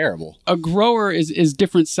 that'd be terrible. A grower is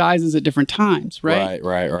different sizes at different times, right?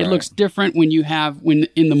 Right. It looks different when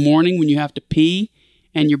in the morning when you have to pee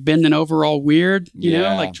and you're bending over all weird, you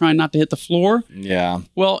know, like trying not to hit the floor. Yeah.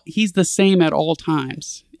 Well, he's the same at all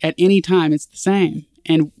times. At any time, it's the same.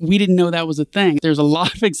 And we didn't know that was a thing. There's a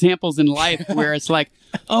lot of examples in life where it's like,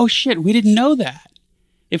 oh shit, we didn't know that.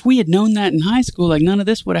 If we had known that in high school, like, none of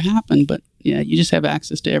this would have happened. But yeah, you just have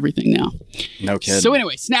access to everything now. No kidding. So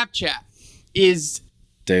anyway, Snapchat is...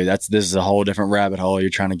 Dude, this is a whole different rabbit hole you're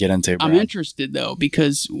trying to get into, bro. I'm interested, though,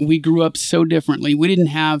 because we grew up so differently. We didn't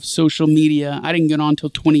have social media. I didn't get on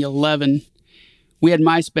until 2011. We had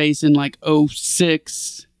MySpace in like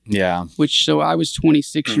 06. Yeah. So I was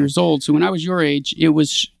 26 years old. So when I was your age,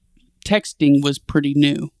 texting was pretty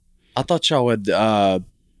new. I thought y'all would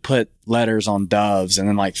put letters on doves and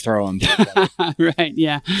then like throw them. Right,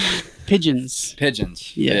 yeah. Pigeons.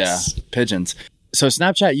 Pigeons. Yes. Yeah, pigeons. So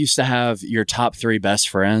Snapchat used to have your top 3 best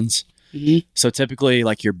friends. Mm-hmm. So typically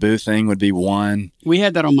like your boo thing would be 1. We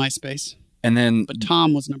had that on MySpace. And then... But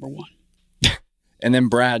Tom was number 1. And then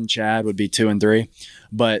Brad and Chad would be 2 and 3.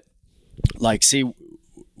 But like, see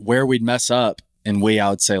where we'd mess up, and I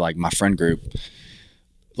would say like my friend group,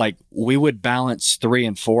 like we would balance 3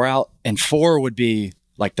 and 4 out, and 4 would be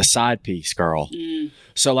like the side piece girl.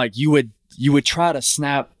 So like you would try to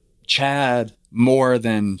snap Chad more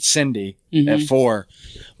than Cindy at 4.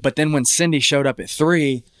 But then when Cindy showed up at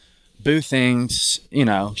 3, boo things, you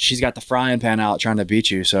know, she's got the frying pan out trying to beat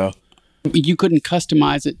you. So you couldn't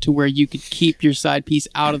customize it to where you could keep your side piece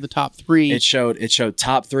out of the top 3. It showed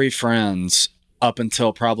top 3 friends up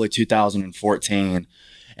until probably 2014.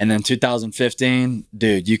 And then 2015,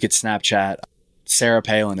 dude, you could Snapchat Sarah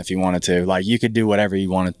Palin if you wanted to. Like, you could do whatever you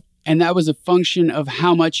wanted. And that was a function of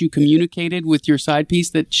how much you communicated with your side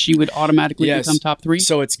piece that she would automatically become top 3?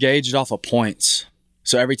 So it's gauged off of points.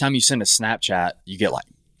 So every time you send a Snapchat, you get like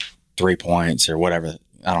 3 points or whatever.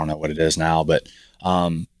 I don't know what it is now, but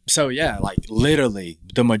so yeah, like literally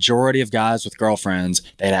the majority of guys with girlfriends,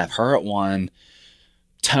 they'd have her at 1,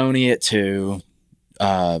 Tony at 2,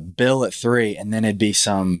 Bill at 3, and then it'd be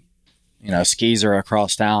some, you know, skeezer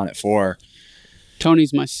across town at 4.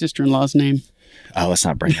 Tony's my sister-in-law's name. Oh, let's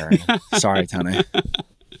not bring her in. Sorry, Tony.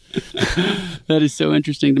 That is so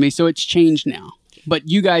interesting to me. So it's changed now, but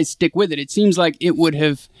you guys stick with it. It seems like it would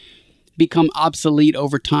have become obsolete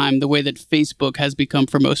over time the way that Facebook has become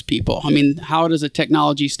for most people. I mean, how does a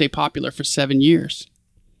technology stay popular for 7 years?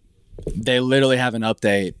 They literally have an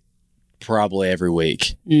update probably every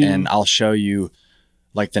week. And I'll show you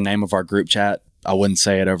like the name of our group chat. I wouldn't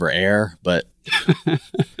say it over air, but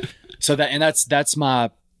so that's my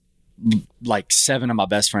like 7 of my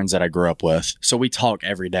best friends that I grew up with. So we talk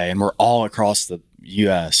every day and we're all across the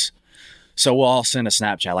US. So we'll all send a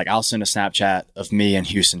Snapchat. Like I'll send a Snapchat of me in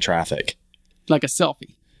Houston traffic. Like a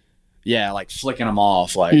selfie. Yeah, like flicking them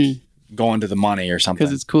off, like going to the money or something.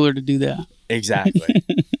 Because it's cooler to do that. Exactly.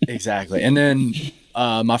 Exactly. And then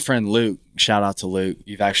My friend Luke, shout out to Luke.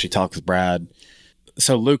 You've actually talked with Brad.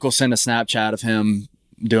 So Luke will send a Snapchat of him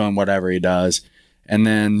doing whatever he does. And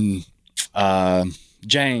then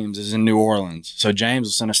James is in New Orleans. So James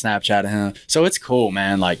will send a Snapchat of him. So it's cool,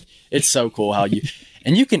 man. Like, it's so cool how you,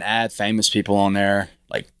 and you can add famous people on there.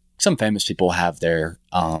 Like, some famous people have their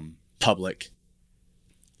public,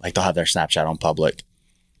 like they'll have their Snapchat on public.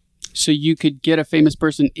 So you could get a famous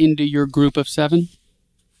person into your group of 7?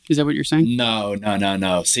 Is that what you're saying?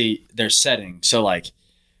 No. See, there's settings. So, like,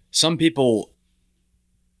 some people,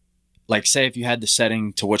 like, say if you had the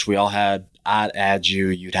setting to which we all had, I'd add you,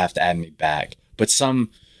 you'd have to add me back. But some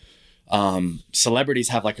celebrities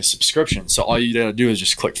have, like, a subscription. So all you gotta do is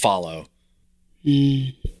just click follow.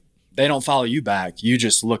 They don't follow you back. You're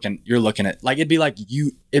looking at, like, it'd be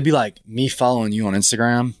like me following you on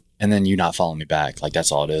Instagram and then you not following me back. Like,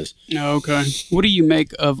 that's all it is. Okay. What do you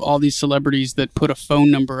make of all these celebrities that put a phone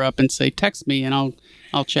number up and say, text me and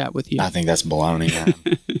I'll chat with you? I think that's baloney,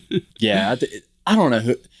 man. Yeah. I don't know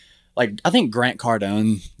who, like, I think Grant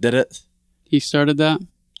Cardone did it. He started that?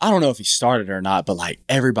 I don't know if he started it or not, but, like,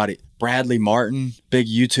 everybody, Bradley Martin, big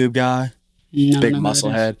YouTube guy, big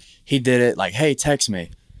musclehead, he did it. Like, hey, text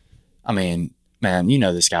me. I mean, man, you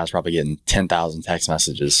know this guy's probably getting 10,000 text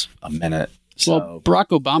messages a minute. So. Well, Barack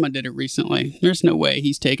Obama did it recently. There's no way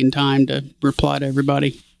he's taking time to reply to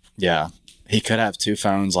everybody. Yeah. He could have 2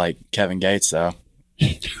 phones like Kevin Gates, though.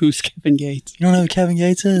 Who's Kevin Gates? You don't know who Kevin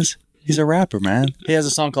Gates is? He's a rapper, man. He has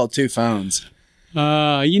a song called 2 Phones.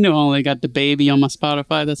 You know, I only got the baby on my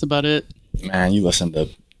Spotify. That's about it. Man, you listen to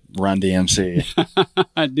Run DMC.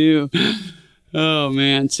 I do. Oh,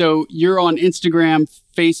 man. So you're on Instagram,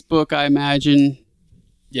 Facebook, I imagine.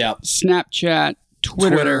 Yeah. Snapchat,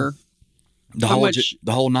 Twitter. The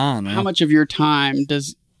whole 9, man. How much of your time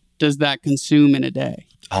does that consume in a day?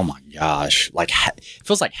 Oh my gosh. Like, it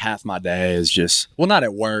feels like half my day is just, well, not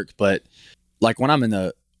at work, but like when I'm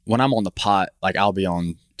on the pot, like I'll be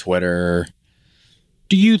on Twitter.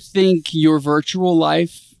 Do you think your virtual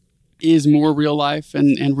life is more real life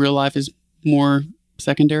and real life is more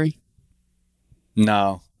secondary?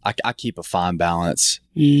 No, I keep a fine balance.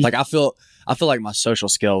 Like I feel like my social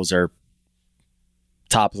skills are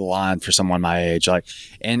top of the line for someone my age. Like,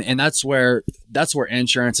 and that's where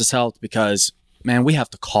insurance has helped because, man, we would have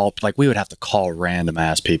to call random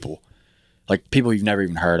ass people, like people you've never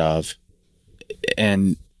even heard of,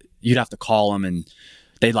 and you'd have to call them and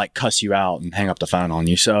they'd like cuss you out and hang up the phone on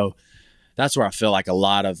you. So that's where I feel like a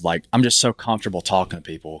lot of, like, I'm just so comfortable talking to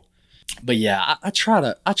people. But yeah, I try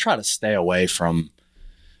to stay away from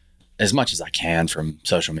as much as I can from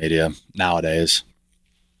social media nowadays.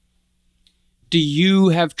 Do you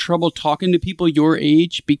have trouble talking to people your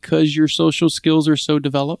age because your social skills are so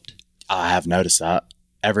developed? I have noticed that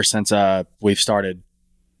ever since we've started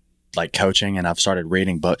like coaching and I've started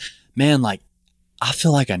reading. But man, like, I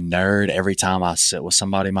feel like a nerd every time I sit with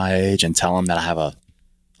somebody my age and tell them that I have a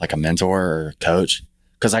mentor or a coach.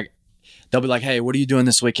 Cause they'll be like, hey, what are you doing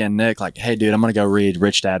this weekend, Nick? Like, hey dude, I'm going to go read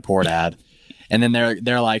Rich Dad, Poor Dad. And then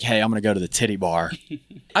they're like, hey, I'm going to go to the titty bar.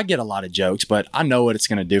 I get a lot of jokes, but I know what it's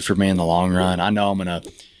going to do for me in the long run. I know I'm going to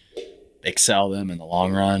excel them in the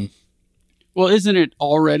long run. Well, isn't it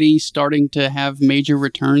already starting to have major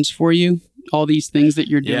returns for you? All these things that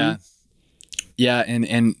you're doing? Yeah.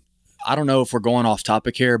 And I don't know if we're going off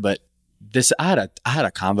topic here, but I had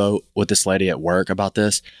a convo with this lady at work about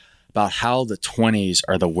how the 20s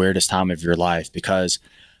are the weirdest time of your life, because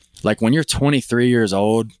like when you're 23 years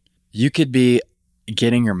old, you could be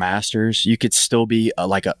getting your master's. You could still be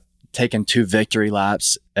taking 2 victory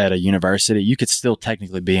laps at a university. You could still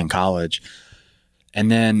technically be in college. And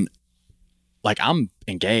then like I'm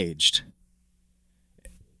engaged.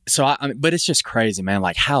 So but it's just crazy, man,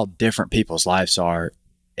 like how different people's lives are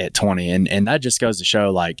at 20. And that just goes to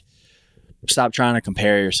show, like, stop trying to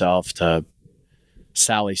compare yourself to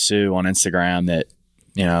Sally Sue on Instagram that,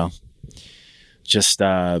 you know, just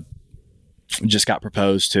got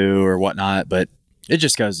proposed to or whatnot. But it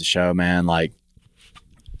just goes to show, man, like,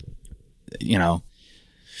 you know,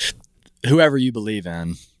 whoever you believe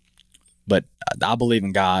in, but I believe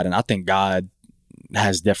in God, and I think God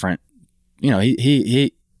has different, you know,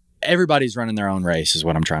 he everybody's running their own race is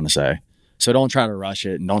what I'm trying to say. So don't try to rush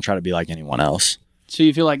it and don't try to be like anyone else. So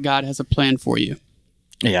you feel like God has a plan for you?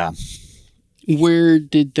 Yeah. Where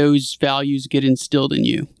did those values get instilled in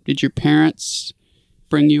you? Did your parents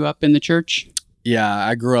bring you up in the church? Yeah,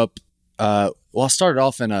 I grew up, I started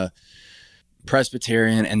off in a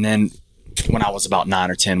Presbyterian, and then when I was about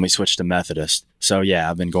 9 or 10, we switched to Methodist. So yeah,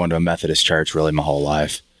 I've been going to a Methodist church really my whole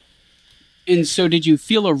life. And so did you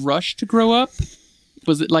feel a rush to grow up?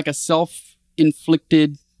 Was it like a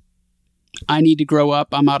self-inflicted I need to grow up,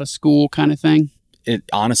 I'm out of school kind of thing? It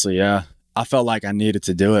honestly, yeah. I felt like I needed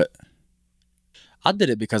to do it. I did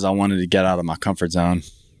it because I wanted to get out of my comfort zone.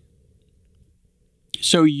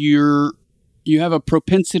 So you have a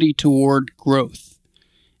propensity toward growth.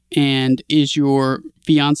 And is your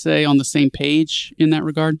fiance on the same page in that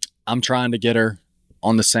regard? I'm trying to get her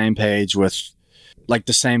on the same page with like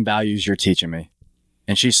the same values you're teaching me.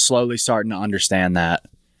 And she's slowly starting to understand that.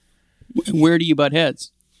 Where do you butt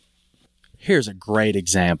heads? Here's a great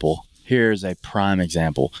example. Here's a prime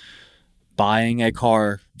example. Buying a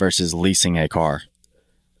car versus leasing a car.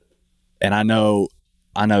 And I know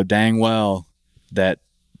dang well that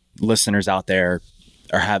listeners out there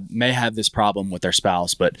may have this problem with their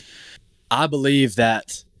spouse, but I believe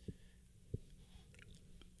that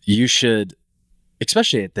you should,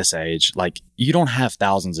 especially at this age, like you don't have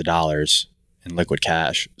thousands of dollars in liquid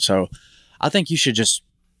cash. So I think you should just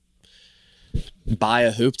buy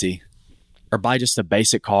a hoopty or buy just a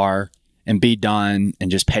basic car and be done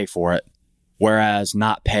and just pay for it. Whereas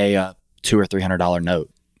not pay a $200 or $300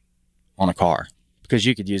 note on a car, because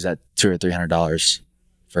you could use that $200 or $300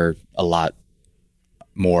 for a lot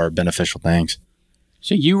more beneficial things.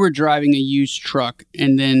 So you were driving a used truck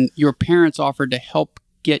and then your parents offered to help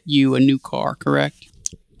get you a new car, correct?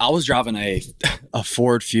 I was driving a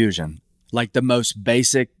Ford Fusion, like the most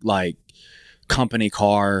basic, like company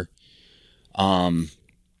car,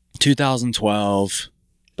 2012.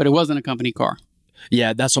 But it wasn't a company car.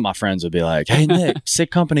 Yeah, that's what my friends would be like. Hey, Nick,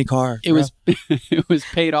 sick company car. It was it was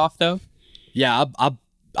paid off though? Yeah,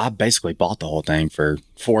 I basically bought the whole thing for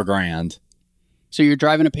 $4,000. So you're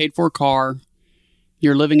driving a paid for car.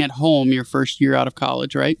 You're living at home your first year out of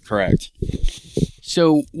college, right? Correct.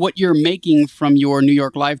 So what you're making from your New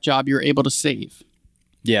York Life job, you're able to save.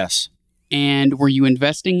 Yes. And were you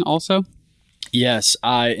investing also? Yes,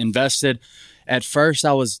 I invested. At first,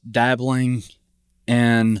 I was dabbling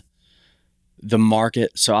in the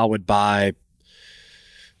market. So I would buy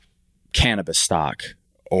cannabis stock,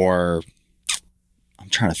 or I'm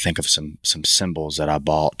trying to think of some symbols that I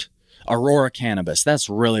bought. Aurora Cannabis. That's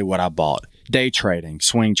really what I bought. Day trading,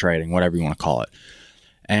 swing trading, whatever you want to call it.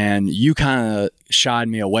 And you kind of shied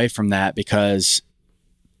me away from that because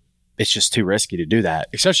it's just too risky to do that,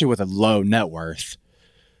 especially with a low net worth.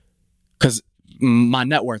 Because my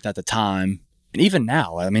net worth at the time, and even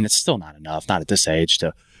now, I mean, it's still not enough, not at this age,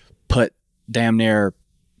 to put damn near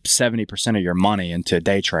 70% of your money into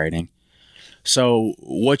day trading. So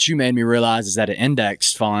what you made me realize is that an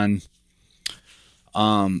index fund,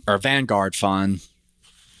 or Vanguard fund,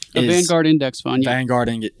 Vanguard index fund. Yeah. Vanguard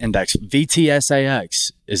index,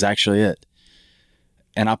 VTSAX is actually it.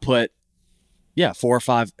 And I put, 4 or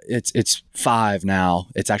 5. It's 5 now.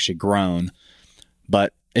 It's actually grown,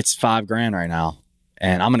 but it's $5,000 right now,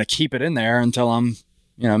 and I'm gonna keep it in there until I'm,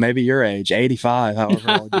 maybe your age, 85,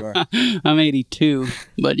 however old you are. I'm 82,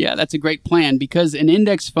 but yeah, that's a great plan because an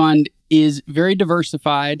index fund is very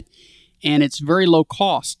diversified and it's very low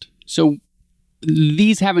cost. So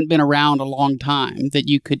these haven't been around a long time that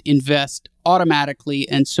you could invest automatically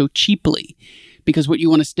and so cheaply, because what you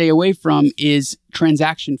want to stay away from is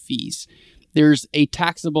transaction fees. There's a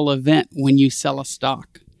taxable event when you sell a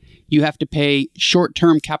stock. You have to pay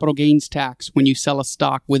short-term capital gains tax when you sell a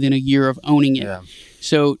stock within a year of owning it. Yeah.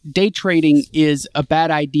 So day trading is a bad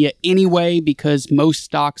idea anyway, because most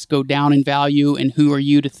stocks go down in value, and who are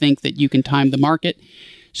you to think that you can time the market?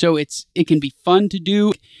 So it can be fun to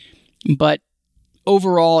do, but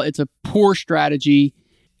overall, it's a poor strategy.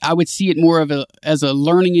 I would see it more as a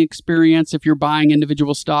learning experience if you're buying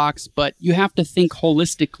individual stocks, but you have to think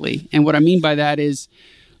holistically. And what I mean by that is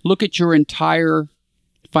look at your entire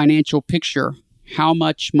financial picture. How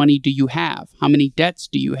much money do you have? How many debts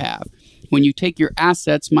do you have? When you take your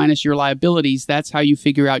assets minus your liabilities, that's how you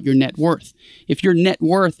figure out your net worth. If your net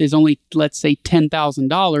worth is only, let's say,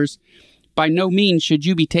 $10,000, by no means should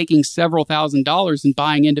you be taking several $1,000s and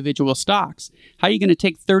buying individual stocks. How are you going to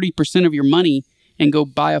take 30% of your money and go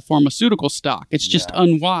buy a pharmaceutical stock? It's just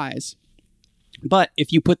unwise. But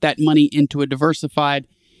if you put that money into a diversified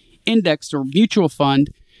index or mutual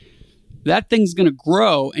fund, that thing's going to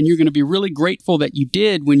grow, and you're going to be really grateful that you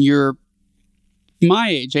did when you're my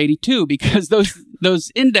age, 82, because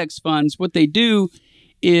those index funds, what they do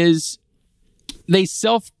is they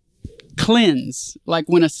self-cleanse. Like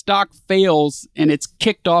when a stock fails and it's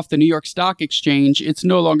kicked off the New York Stock Exchange, it's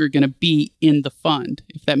no longer going to be in the fund,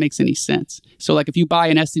 if that makes any sense. So like if you buy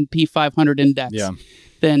an S&P 500 index,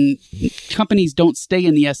 then companies don't stay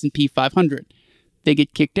in the S&P 500. They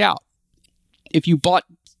get kicked out. If you bought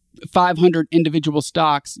 500 individual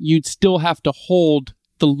stocks, you'd still have to hold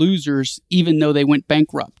the losers even though they went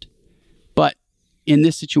bankrupt. But in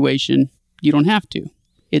this situation, You don't have to.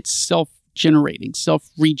 It's self-generating,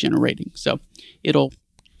 self-regenerating. So it'll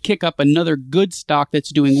kick up another good stock that's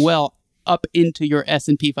doing well up into your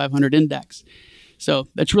S&P 500 index. So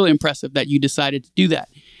that's really impressive that you decided to do that.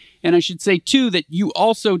 And I should say, too, that you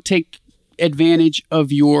also take advantage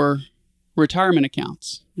of your retirement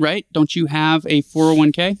accounts, right? Don't you have a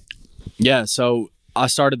 401k? Yeah, so I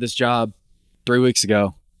started this job 3 weeks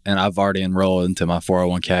ago, and I've already enrolled into my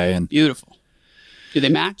 401k. And Beautiful. Do they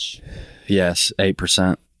match? yes,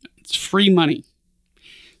 8%. It's free money.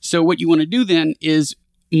 So what you want to do then is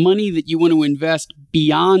money that you want to invest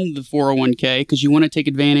beyond the 401k, because you want to take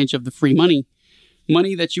advantage of the free money.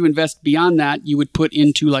 Money that you invest beyond that, you would put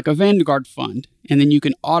into like a Vanguard fund, and then you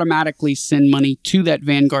can automatically send money to that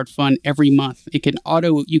Vanguard fund every month. You can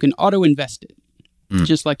auto invest it,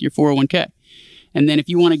 just like your 401k. And then if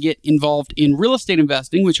you want to get involved in real estate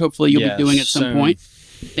investing, which hopefully you'll be doing at some point,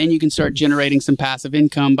 then you can start generating some passive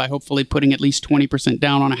income by hopefully putting at least 20%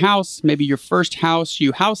 down on a house. Maybe your first house,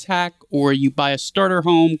 you house hack, or you buy a starter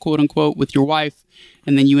home, quote unquote, with your wife,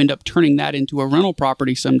 and then you end up turning that into a rental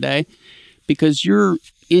property someday, because your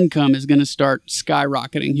income is going to start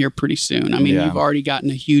skyrocketing here pretty soon. I mean, you've already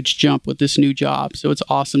gotten a huge jump with this new job, so it's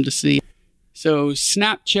awesome to see. So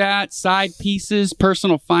Snapchat, side pieces,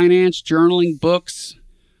 personal finance, journaling, books.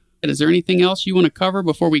 Is there anything else you want to cover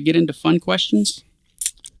before we get into fun questions?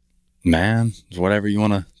 Man, whatever you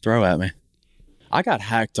want to throw at me. I got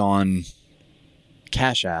hacked on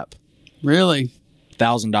Cash App. Really?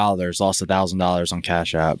 $1,000. Lost $1,000 on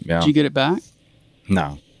Cash App. Yeah. Did you get it back?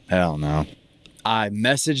 No. Hell no. I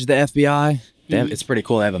messaged the FBI. It's pretty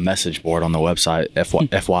cool. They have a message board on the website,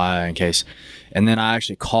 FYI, in case. And then I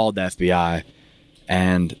actually called the FBI,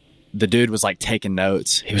 and the dude was like taking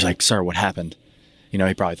notes. He was like, "Sir, what happened?" You know,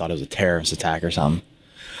 he probably thought it was a terrorist attack or something.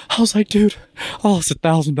 I was like, "Dude, I lost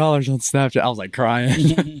 $1,000 on Snapchat." I was like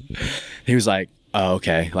crying. He was like, "Oh,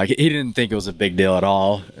 okay." Like, he didn't think it was a big deal at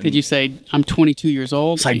all. Did you say, "I'm 22 years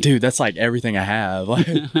old"? It's like, dude, that's like everything I have.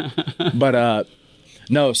 But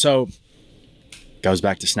no, so goes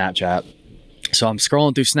back to Snapchat. So I'm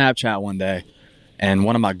scrolling through Snapchat one day, and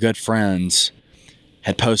one of my good friends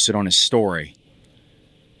had posted on his story.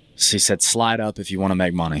 So he said, "Slide up if you want to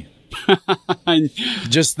make money."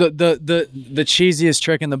 Just the cheesiest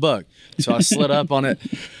trick in the book. So I slid up on it,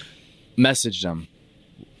 messaged him.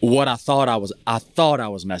 What I thought I was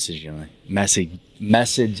messaging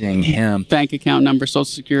him. Bank account number, social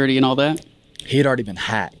security, and all that. He had already been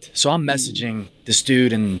hacked. So I'm messaging this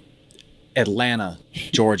dude in Atlanta,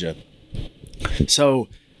 Georgia. So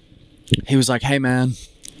he was like, "Hey man,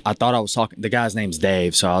 I thought I was talking," the guy's name's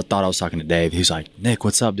Dave, so I thought I was talking to Dave. He was like, "Nick,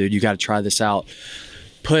 what's up, dude? You got to try this out.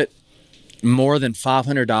 Put more than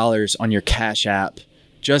 $500 on your Cash App,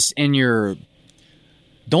 just in your,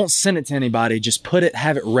 don't send it to anybody, just put it,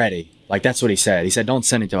 have it ready." Like, that's what he said. He said, "Don't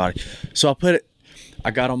send it to anybody." So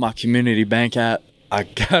I got on my community bank app. I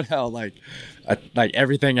got out like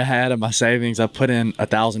everything I had in my savings. I put in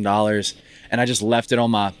 $1,000, and I just left it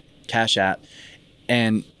on my Cash App.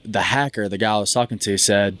 And the hacker, the guy I was talking to,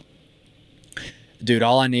 said, "Dude,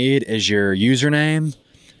 all I need is your username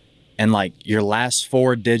and like your last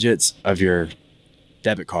 4 digits of your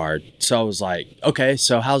debit card." So I was like, okay,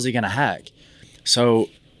 so how's he going to hack? So,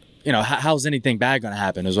 you know, how's anything bad going to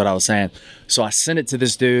happen is what I was saying. So I sent it to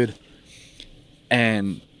this dude,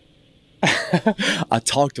 and I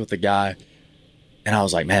talked with the guy, and I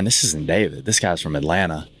was like, "Man, this isn't David. This guy's from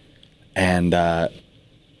Atlanta." And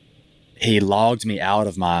he logged me out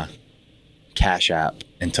of my Cash App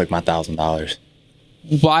and took my $1,000.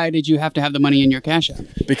 Why did you have to have the money in your Cash App?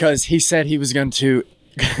 Because he said he was going to,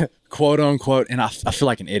 quote unquote, and I feel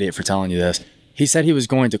like an idiot for telling you this. He said he was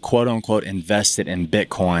going to, quote unquote, invest it in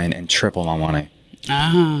Bitcoin and triple my money.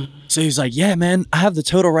 Ah. So he was like, "Yeah, man, I have the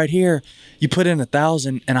total right here. You put in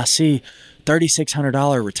 1,000 and I see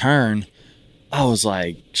 $3,600 return." I was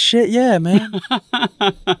like, "Shit, yeah, man."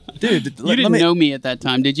 Dude, you didn't know me at that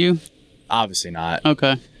time, did you? Obviously not.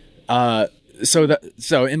 Okay. So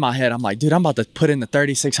in my head, I'm like, "Dude, I'm about to put in the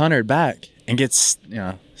 3,600 back and get,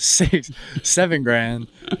 $7 grand."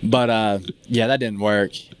 But yeah, that didn't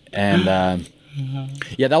work. And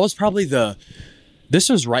yeah, that was probably this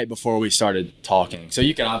was right before we started talking. So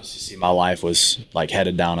you can obviously see my life was like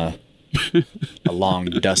headed down a long,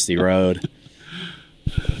 dusty road.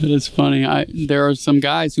 It is funny. There are some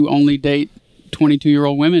guys who only date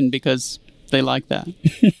 22-year-old women because they like that.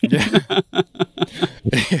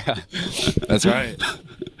 Yeah, that's right.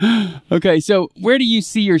 Okay, so where do you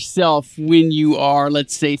see yourself when you are,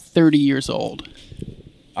 let's say, 30 years old?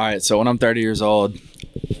 All right, so when I'm 30 years old,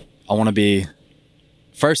 I want to be,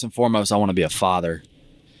 first and foremost, I want to be a father.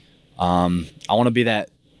 I want to be that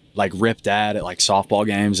like rip dad at like softball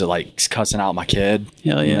games, at like cussing out my kid.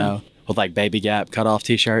 Hell yeah. You know, with like Baby Gap cutoff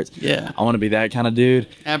t-shirts. Yeah. I want to be that kind of dude.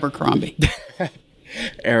 Abercrombie.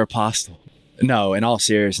 Aeropostale. No, in all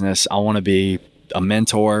seriousness, I want to be a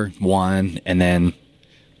mentor, one, and then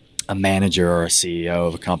a manager or a CEO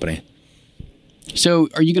of a company. So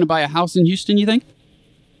are you going to buy a house in Houston, you think?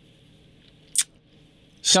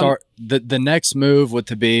 The next move would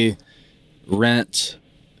to be rent.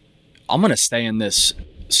 I'm going to stay in this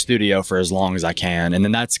studio for as long as I can. And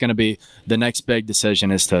then that's going to be the next big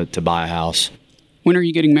decision, is to buy a house. When are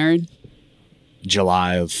you getting married?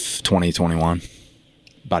 July of 2021.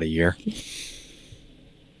 About a year.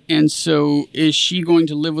 And so is she going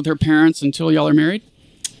to live with her parents until y'all are married?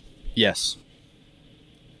 Yes.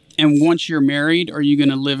 And once you're married, are you going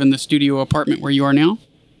to live in the studio apartment where you are now?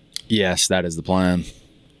 Yes, that is the plan.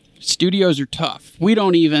 Studios are tough. We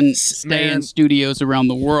don't even stay in studios around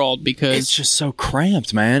the world because it's just so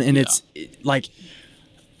cramped, man. And it's like,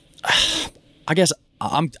 I guess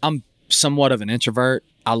I'm somewhat of an introvert.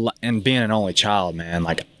 And being an only child, man,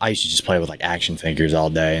 like I used to just play with like action figures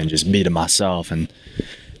all day and just be to myself. And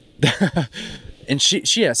and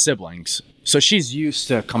she has siblings, so she's used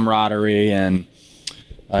to camaraderie, and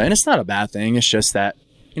it's not a bad thing. It's just that,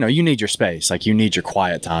 you know, you need your space, like you need your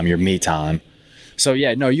quiet time, your me time. So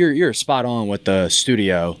yeah, no, you're spot on with the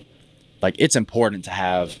studio. Like, it's important to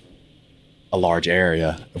have a large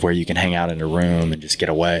area of where you can hang out in a room and just get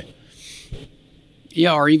away.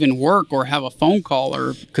 Yeah, or even work or have a phone call,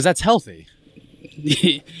 or because that's healthy.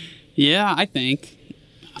 Yeah, I think.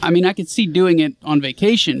 I mean, I could see doing it on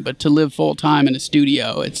vacation, but to live full time in a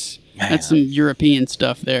studio, that's some European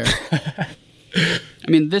stuff there. I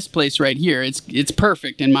mean, this place right here, it's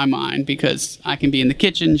perfect in my mind because I can be in the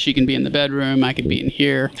kitchen, she can be in the bedroom, I can be in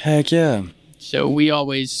here. Heck yeah. So we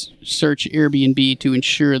always search Airbnb to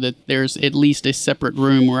ensure that there's at least a separate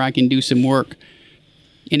room where I can do some work.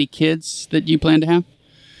 Any kids that you plan to have?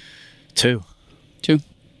 Two.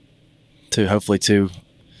 Hopefully two.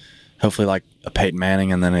 Hopefully like a Peyton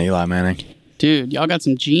Manning and then an Eli Manning. Dude, y'all got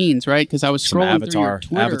some genes, right? Because I was scrolling through your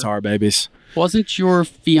Twitter. Avatar babies. Wasn't your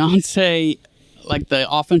fiance like the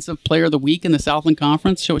offensive player of the week in the Southland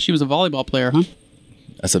Conference? So she was a volleyball player, huh?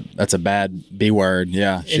 That's a bad B word.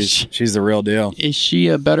 Yeah, she's the real deal. Is she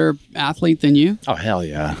a better athlete than you? Oh hell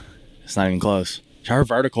yeah, it's not even close. Her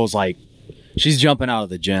vertical's like, she's jumping out of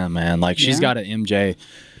the gym, man. Like she's got an MJ.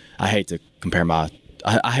 I hate to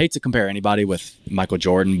compare anybody with Michael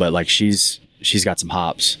Jordan, but like she's got some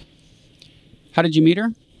hops. How did you meet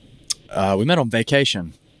her? We met on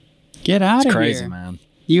vacation. Get out of here. It's crazy, man.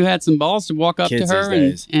 You had some balls to walk up Kids to her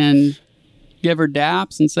these days. and give her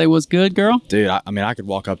daps and say, "What's good, girl?" Dude, I mean, I could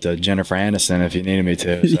walk up to Jennifer Aniston if you needed me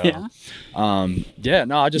to. So.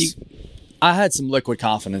 I had some liquid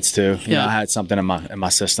confidence too. You know, I had something in my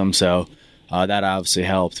system, so that obviously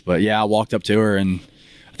helped. But yeah, I walked up to her, and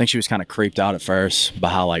I think she was kind of creeped out at first by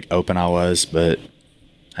how like open I was. But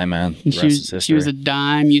hey, man, the rest is history. She was a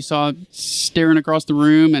dime. You saw staring across the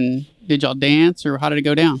room, and did y'all dance, or how did it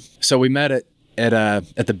go down? So we met at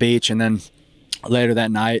the beach, and then later that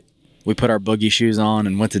night we put our boogie shoes on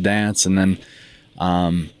and went to dance, and then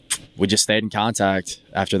we just stayed in contact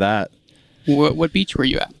after that. What beach were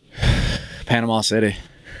you at? Panama City.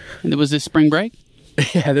 And was this spring break?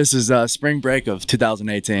 Yeah, this is spring break of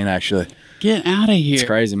 2018, actually. Get out of here. It's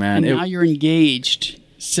crazy, man. And now you're engaged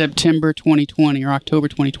September 2020 or October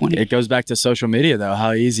 2020. It goes back to social media, though,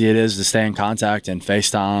 how easy it is to stay in contact and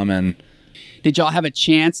FaceTime. And did y'all have a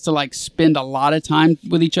chance to like spend a lot of time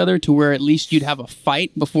with each other to where at least you'd have a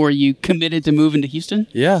fight before you committed to moving to Houston?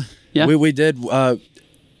 Yeah. We did.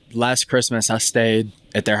 Last Christmas, I stayed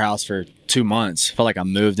at their house for 2 months. Felt like I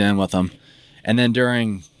moved in with them. And then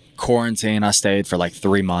during quarantine, I stayed for like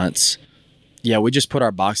 3 months. Yeah, we just put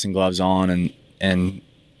our boxing gloves on and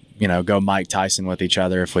you know, go Mike Tyson with each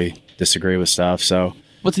other if we disagree with stuff. So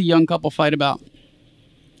what's a young couple fight about?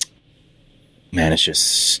 Man, it's just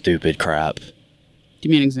stupid crap.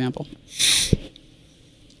 Give me an example.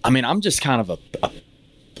 I mean, I'm just kind of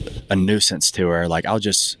a nuisance to her. Like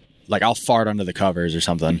I'll fart under the covers or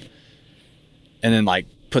something. And then like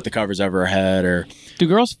put the covers over her head. Or do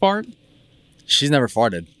girls fart? She's never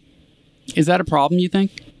farted. Is that a problem, you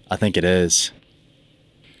think? I think it is.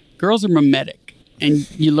 Girls are mimetic, and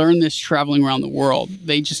you learn this traveling around the world.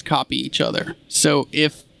 They just copy each other. So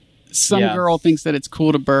if some girl thinks that it's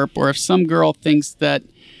cool to burp, or if some girl thinks that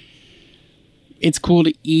it's cool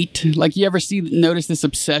to eat, like you ever notice this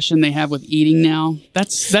obsession they have with eating now?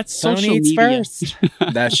 That's social media. First.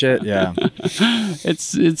 That shit, yeah.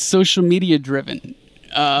 It's social media driven.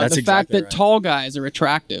 That's the fact that tall guys are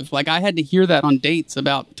attractive. Like I had to hear that on dates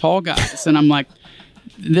about tall guys, and I'm like,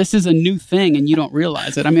 this is a new thing and you don't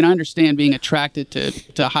realize it. I mean, I understand being attracted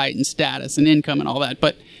to height and status and income and all that,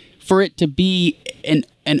 but for it to be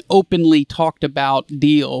an openly talked about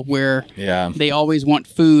deal where they always want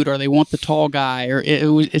food or they want the tall guy, or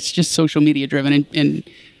it's just social media driven. And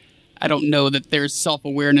I don't know that there's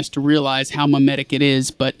self-awareness to realize how mimetic it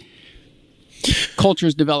is, but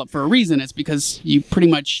cultures develop for a reason. It's because you pretty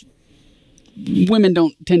much, women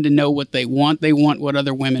don't tend to know what they want. They want what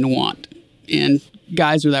other women want. And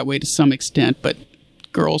guys are that way to some extent, but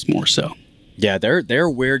girls more so. Yeah, they're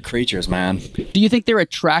weird creatures, man. Do you think they're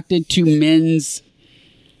attracted to men's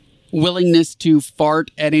willingness to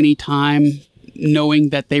fart at any time, knowing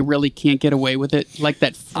that they really can't get away with it? Like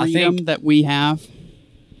that freedom that we have?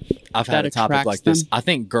 I've had a topic like this. I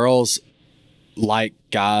think girls like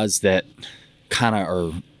guys that kind of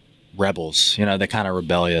are rebels. You know, they're kind of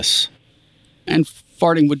rebellious. And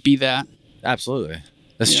farting would be that. Absolutely.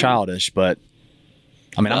 That's childish, but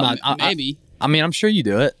I mean, I'm not. Maybe. I mean, I'm sure you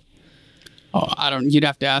do it. Oh, I don't. You'd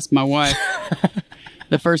have to ask my wife.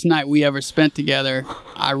 The first night we ever spent together,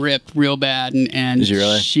 I ripped real bad, and Did you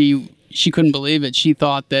really? She couldn't believe it. She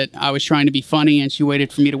thought that I was trying to be funny, and she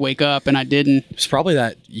waited for me to wake up, and I didn't. It's probably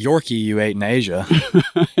that Yorkie you ate in Asia.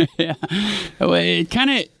 Yeah, it kind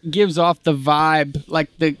of gives off the vibe, like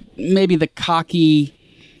maybe the cocky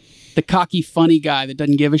funny guy that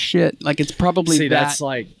doesn't give a shit. Like it's probably that's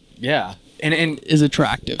like and is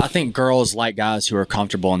attractive. I think girls like guys who are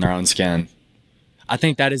comfortable in their own skin. I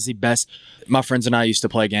think that is the best. My friends and I used to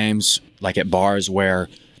play games like at bars where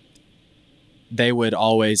they would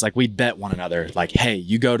always, like, we'd bet one another, like, hey,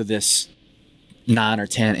 you go to this 9 or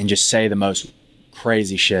 10 and just say the most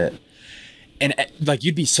crazy shit. And like,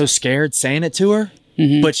 you'd be so scared saying it to her,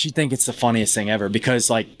 but she'd think it's the funniest thing ever because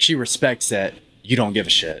like she respects that you don't give a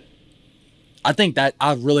shit. I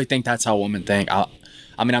really think that's how women think. I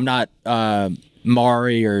mean, I'm not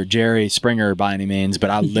Maury or Jerry Springer by any means, but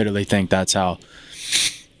I literally think that's how.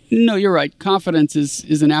 No, you're right. Confidence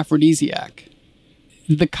is an aphrodisiac.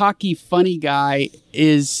 The cocky, funny guy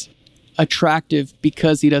is attractive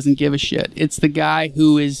because he doesn't give a shit. It's the guy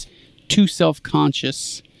who is too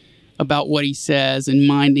self-conscious about what he says and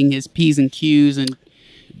minding his P's and Q's and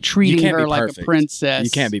treating her like a princess.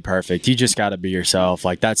 You can't be perfect. You just got to be yourself.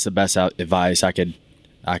 Like, that's the best advice I could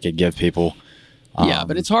give people. Yeah,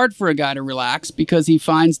 but it's hard for a guy to relax because he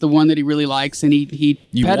finds the one that he really likes and he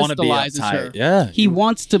pedestalizes her. Yeah. He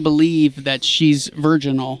wants to believe that she's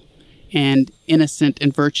virginal and innocent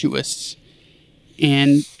and virtuous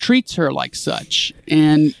and treats her like such,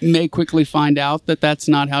 and may quickly find out that that's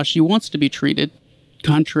not how she wants to be treated,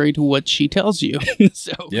 contrary to what she tells you.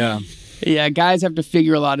 So yeah, guys have to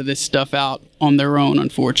figure a lot of this stuff out on their own,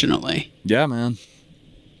 unfortunately. Yeah, man.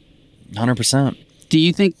 100%. Do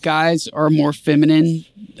you think guys are more feminine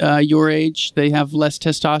your age? They have less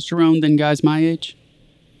testosterone than guys my age?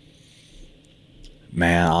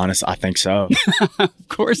 Man, honest, I think so. Of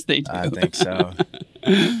course they do. I think so.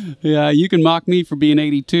 Yeah, you can mock me for being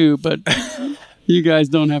 82, but you guys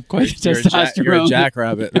don't have quite the testosterone. You're a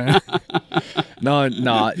jackrabbit, man.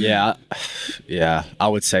 No, yeah. Yeah, I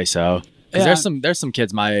would say so. Because there's some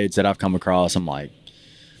kids my age that I've come across, I'm like,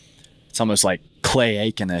 it's almost like Clay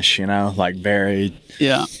Aiken-ish, you know? Like very...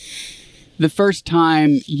 Yeah. The first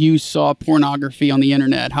time you saw pornography on the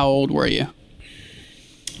internet, how old were you?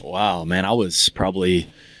 Wow, man, I was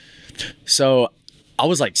probably... So, I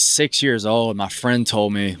was like 6 years old. My friend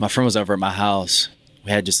was over at my house.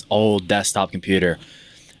 We had just old desktop computer.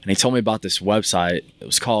 And he told me about this website. It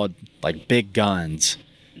was called, like, Big Guns.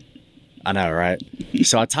 I know, right?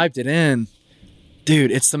 So, I typed it in.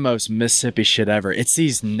 Dude, it's the most Mississippi shit ever. It's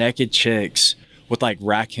these naked chicks with, like,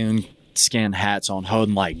 raccoon skin hats on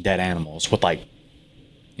holding, like, dead animals with, like,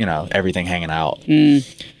 you know, everything hanging out.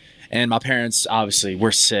 And my parents, obviously,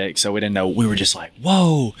 we're sick, so we didn't know. We were just like,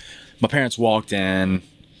 whoa. My parents walked in,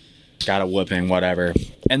 got a whooping, whatever.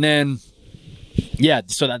 And then, yeah,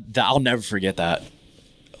 so that I'll never forget that.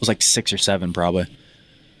 It was like 6 or 7 probably.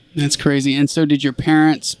 That's crazy. And so did your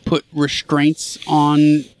parents put restraints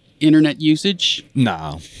on internet usage?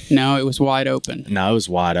 No, it was wide open. No, it was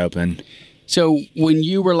wide open. So when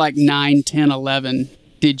you were like 9, 10, 11,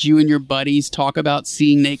 did you and your buddies talk about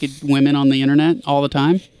seeing naked women on the internet all the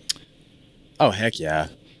time? Oh, heck yeah.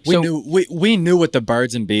 We knew what the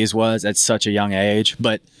birds and bees was at such a young age,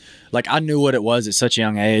 but like I knew what it was at such a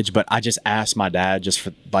young age, but I just asked my dad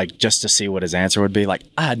just to see what his answer would be. Like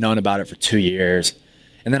I had known about it for 2 years,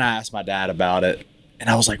 and then I asked my dad about it, and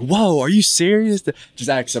I was like, "Whoa, are you serious?" Just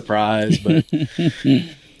act surprised, but.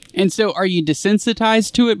 And so, are you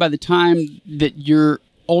desensitized to it by the time that you're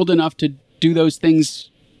old enough to do those things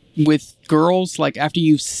with girls? Like after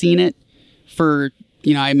you've seen it for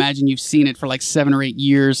I imagine you've seen it for like 7 or 8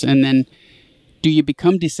 years, and then do you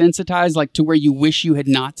become desensitized, like to where you wish you had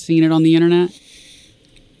not seen it on the internet?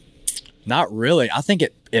 Not really. I think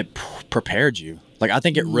it prepared you. Like, I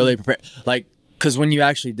think it really prepared, like, because when you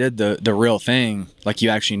actually did the real thing, like, you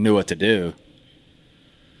actually knew what to do.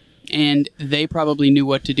 And they probably knew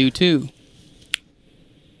what to do too.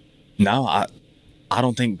 No, I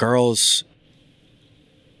don't think girls.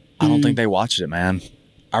 I don't think they watched it, man.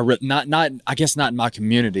 I guess not in my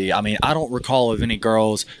community. I mean, I don't recall of any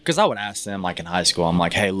girls, because I would ask them, like, in high school. I'm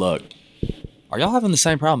like, hey, look, are y'all having the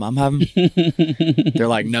same problem I'm having? They're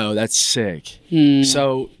like, no, that's sick.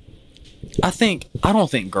 So I don't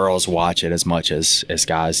think girls watch it as much as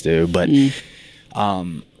guys do, but I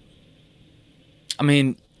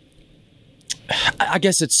mean, I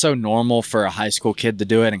guess it's so normal for a high school kid to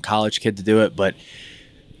do it and college kid to do it, but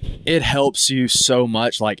it helps you so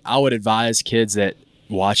much. Like, I would advise kids that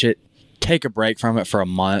watch it, take a break from it for a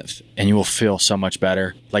month, and you will feel so much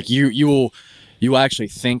better. Like, you will actually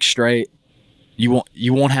think straight. You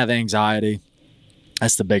won't have anxiety.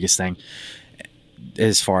 That's the biggest thing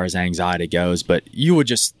as far as anxiety goes, but you would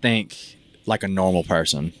just think like a normal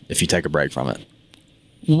person if you take a break from it.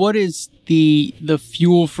 What is the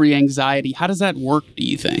fuel-free anxiety? How does that work, do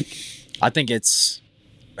you think? I think it's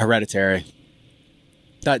hereditary.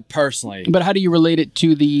 That personally. But how do you relate it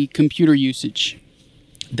to the computer usage?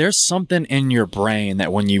 There's something in your brain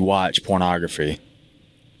that when you watch pornography,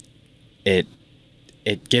 it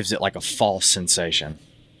gives it like a false sensation.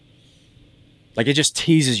 Like, it just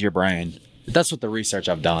teases your brain. That's what the research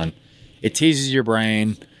I've done. It teases your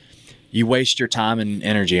brain. You waste your time and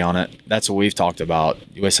energy on it. That's what we've talked about.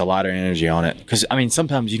 You waste a lot of energy on it. Because, I mean,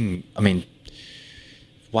 sometimes you can,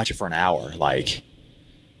 watch it for an hour, like,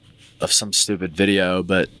 of some stupid video.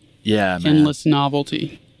 But, yeah, man. Endless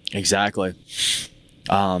novelty. Exactly.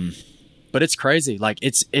 But it's crazy. Like,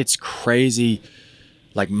 it's crazy.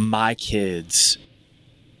 Like, my kids,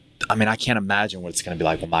 I mean, I can't imagine what it's going to be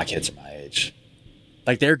like when my kids are my age.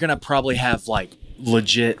 Like, they're going to probably have, like,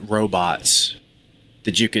 legit robots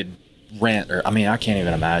that you could rent, or, I mean, I can't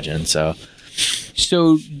even imagine. So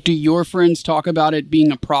do your friends talk about it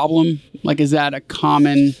being a problem? Like, is that a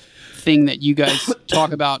common thing that you guys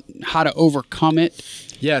talk about, how to overcome it?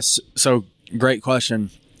 Yes. So great question.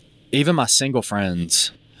 Even my single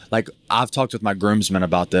friends, like, I've talked with my groomsmen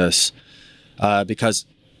about this, because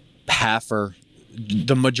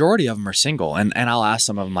the majority of them are single, and I'll ask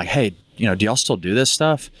some of them, like, hey, do y'all still do this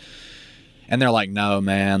stuff? And they're like, no,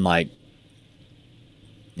 man, like,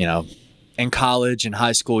 in college and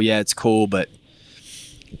high school, yeah, it's cool, but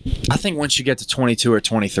I think once you get to 22 or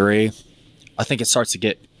 23, I think you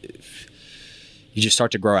just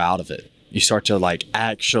start to grow out of it. You start to, like,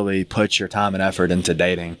 actually put your time and effort into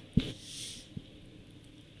dating.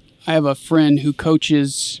 I have a friend who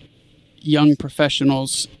coaches young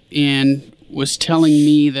professionals and was telling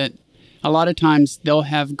me that a lot of times they'll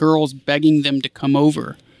have girls begging them to come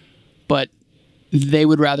over, but they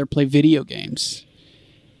would rather play video games.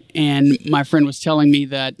 And my friend was telling me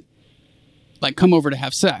that, like, come over to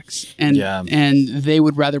have sex. And they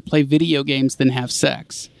would rather play video games than have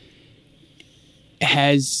sex.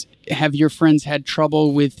 Have your friends had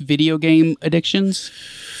trouble with video game addictions?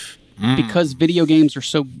 Because video games are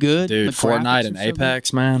so good? Dude, Fortnite and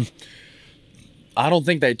Apex, man. I don't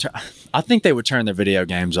think I think they would turn their video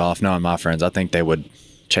games off, knowing my friends. I think they would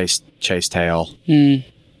chase tail.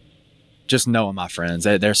 Just knowing my friends.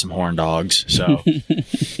 They're some horn dogs, so.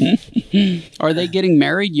 Are they getting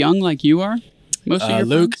married young like you are? Most of your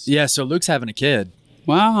Luke, friends? yeah, so Luke's having a kid.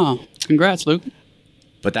 Wow. Congrats, Luke.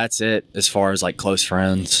 But that's it as far as, like, close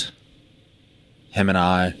friends. Him and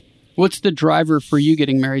I. What's the driver for you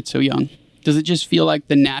getting married so young? Does it just feel like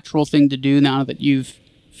the natural thing to do now that you've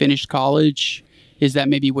finished college? Is that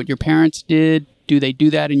maybe what your parents did? Do they do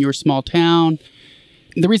that in your small town?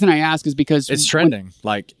 The reason I ask is because it's trending.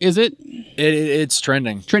 Is it? It's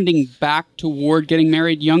trending. Trending back toward getting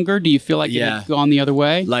married younger? Do you feel like it's gone the other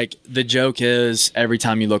way? Like, the joke is every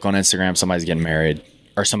time you look on Instagram, somebody's getting married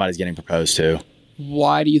or somebody's getting proposed to.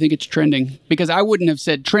 Why do you think it's trending? Because I wouldn't have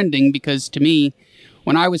said trending, because to me,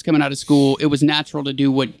 when I was coming out of school, it was natural to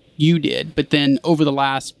do what you did. But then over the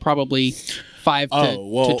last probably 5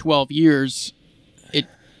 to 12 years,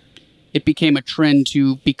 it became a trend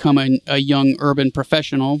to become a young urban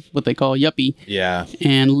professional, what they call yuppie. Yeah.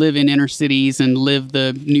 And live in inner cities and live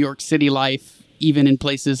the New York City life, even in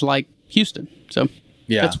places like Houston. So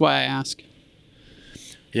that's why I ask.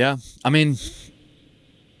 Yeah. I mean,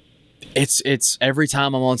 it's every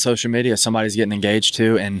time I'm on social media, somebody's getting engaged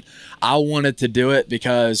to, and I wanted to do it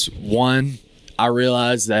because, one, I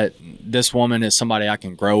realized that this woman is somebody I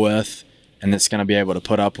can grow with and that's going to be able to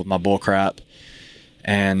put up with my bull crap,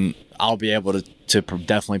 and I'll be able to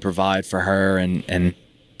definitely provide for her. And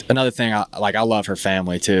another thing, I love her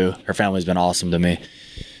family too. Her family's been awesome to me.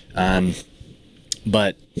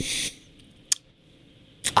 But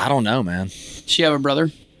I don't know, man. Does she have a brother?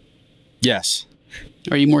 Yes.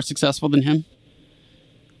 Are you more successful than him?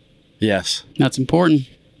 Yes. That's important.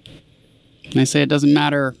 And I say it doesn't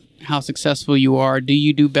matter how successful you are. Do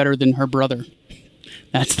you do better than her brother?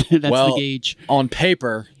 That's the gauge. On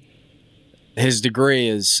paper, his degree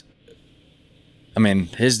is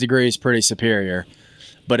pretty superior.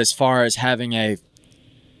 But as far as having a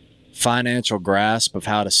financial grasp of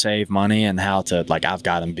how to save money and how to, I've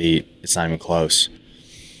got him beat. It's not even close.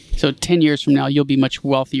 So 10 years from now, you'll be much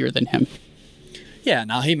wealthier than him. Yeah,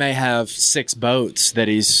 now he may have 6 boats that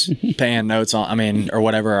he's paying notes on, or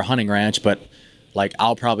whatever, a hunting ranch, but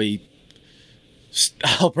I'll probably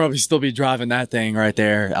still be driving that thing right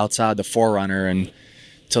there outside the 4Runner and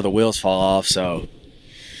until the wheels fall off. So,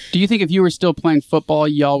 do you think if you were still playing football,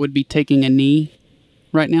 y'all would be taking a knee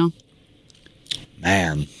right now?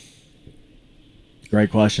 Man,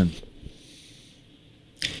 great question.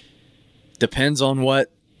 Depends on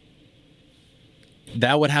what.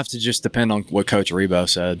 That would have to just depend on what Coach Rebo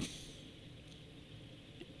said.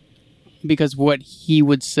 Because what he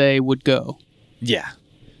would say would go. Yeah.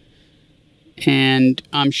 And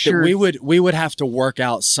I'm sure we would have to work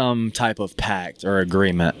out some type of pact or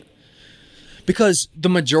agreement. Because the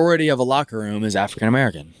majority of a locker room is African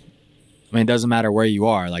American. It doesn't matter where you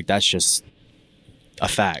are. That's just a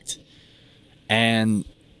fact. And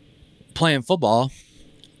playing football,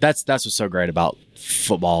 that's what's so great about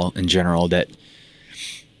football in general, that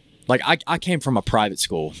I came from a private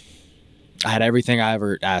school. I had everything I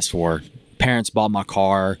ever asked for. Parents bought my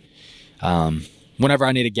car. Whenever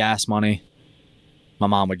I needed gas money, my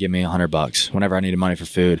mom would give me $100 whenever I needed money for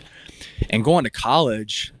food. And going to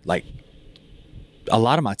college, a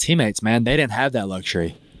lot of my teammates, man, they didn't have that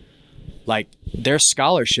luxury. Their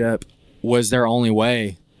scholarship was their only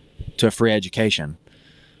way to a free education.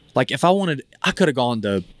 If I wanted, I could have gone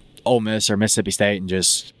to Ole Miss or Mississippi State and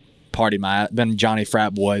just been Johnny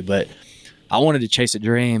frat boy, but I wanted to chase a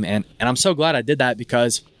dream, and I'm so glad I did that,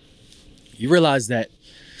 because you realize that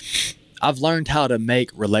I've learned how to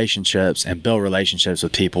make relationships and build relationships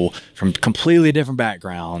with people from completely different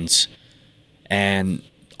backgrounds and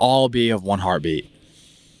all be of one heartbeat.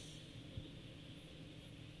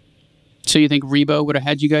 So you think Rebo would have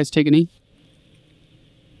had you guys take a knee?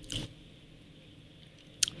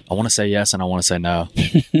 I want to say yes and I want to say no.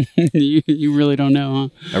 You really don't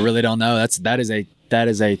know, huh? I really don't know. That is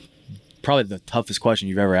probably the toughest question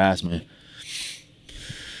you've ever asked me.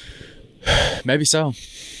 Maybe so.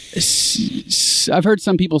 I've heard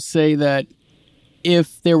some people say that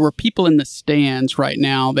if there were people in the stands right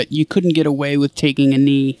now, that you couldn't get away with taking a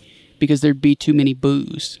knee because there'd be too many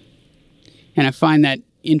boos. And I find that an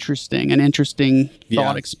interesting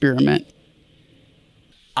thought experiment.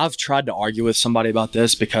 I've tried to argue with somebody about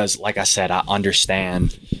this because, like I said, I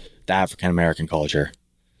understand the African-American culture.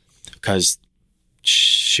 Because,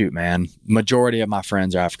 shoot, man, majority of my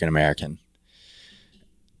friends are African-American.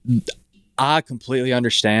 I completely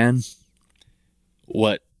understand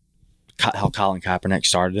how Colin Kaepernick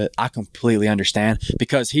started it. I completely understand,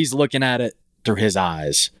 because he's looking at it through his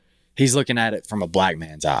eyes. He's looking at it from a black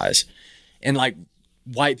man's eyes. And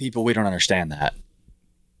white people, we don't understand that,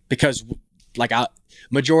 because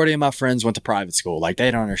majority of my friends went to private school. They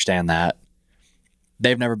don't understand that.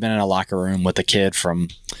 They've never been in a locker room with a kid from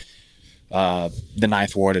the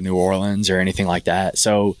Ninth Ward of New Orleans or anything like that.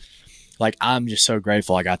 So I'm just so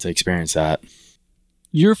grateful I got to experience that.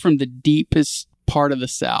 You're from the deepest part of the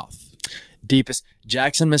South. Deepest.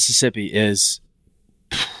 Jackson, Mississippi is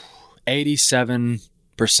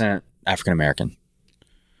 87% African American.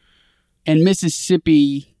 And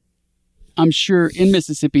Mississippi, I'm sure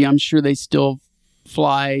they still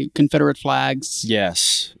fly Confederate flags.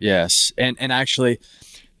 Yes. And actually,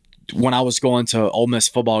 when I was going to Ole Miss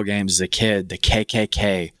football games as a kid, the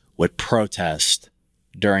KKK would protest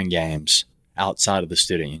during games outside of the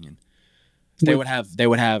student union. They would have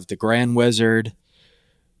the Grand Wizard,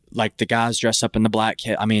 the guys dressed up in the black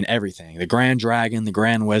kit. Everything. The Grand Dragon, the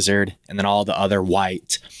Grand Wizard, and then all the other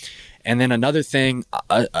white. And then another thing,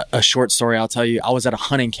 a short story I'll tell you. I was at a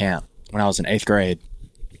hunting camp when I was in 8th grade.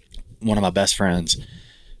 One of my best friends.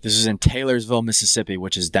 This is in Taylorsville, Mississippi,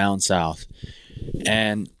 which is down south.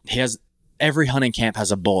 And every hunting camp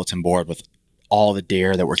has a bulletin board with all the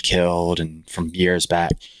deer that were killed and from years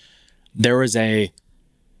back. There was a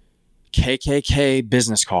KKK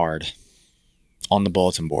business card on the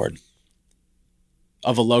bulletin board.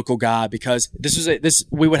 of a local guy, because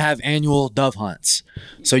we would have annual dove hunts.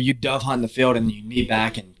 So you dove hunt in the field and you meet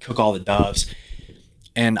back and cook all the doves.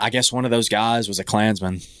 And I guess one of those guys was a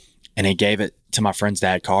Klansman, and he gave it to my friend's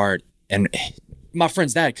dad card. And my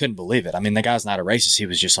friend's dad couldn't believe it. I mean, the guy's not a racist. He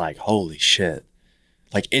was just like, holy shit.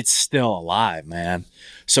 Like, it's still alive, man.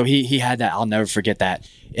 So he had that. I'll never forget that.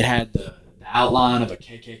 It had the outline of a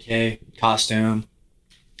KKK costume.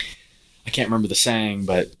 I can't remember the saying,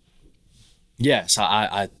 but yes,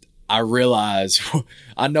 I realize,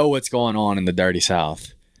 I know what's going on in the dirty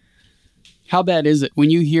South. How bad is it when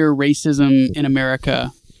you hear racism in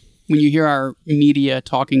America, when you hear our media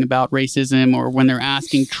talking about racism, or when they're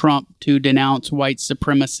asking Trump to denounce white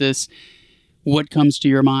supremacists? What comes to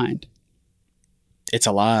your mind? It's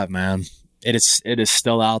alive, man. It is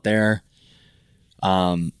still out there.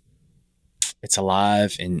 It's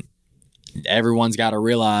alive, and everyone's got to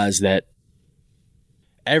realize that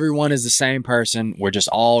everyone is the same person. We're just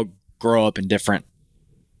all grow up in different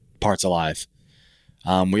parts of life.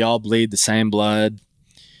 We all bleed the same blood.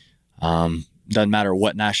 Doesn't matter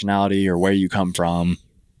what nationality or where you come from.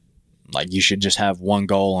 Like, you should just have one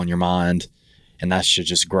goal on your mind, and that should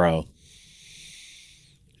just grow.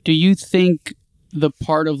 Do you think the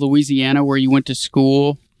part of Louisiana where you went to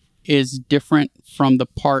school is different from the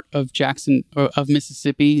part of Jackson, of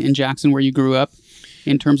Mississippi and Jackson where you grew up,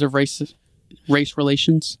 in terms of race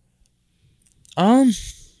relations? I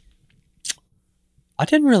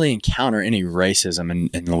didn't really encounter any racism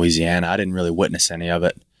in Louisiana. I didn't really witness any of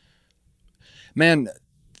it. Man,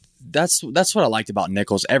 that's what I liked about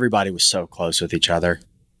Nicholls. Everybody was so close with each other.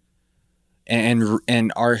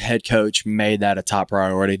 And our head coach made that a top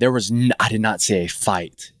priority. I did not see a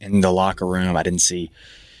fight in the locker room. I didn't see,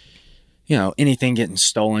 anything getting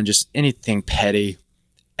stolen, just anything petty.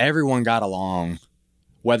 Everyone got along,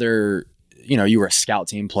 whether, you were a scout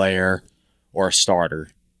team player or a starter,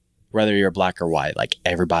 whether you're black or white. Like,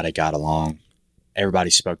 everybody got along. Everybody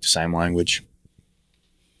spoke the same language.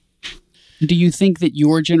 Do you think that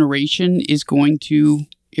your generation is going to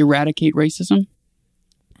eradicate racism?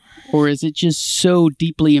 Or is it just so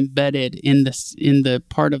deeply embedded in the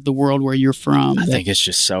part of the world where you're from? I think it's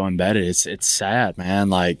just so embedded. It's sad, man.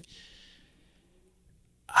 Like,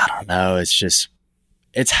 I don't know. It's just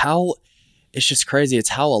crazy. It's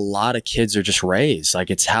how a lot of kids are just raised. Like,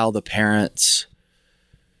 it's how the parents,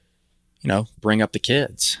 bring up the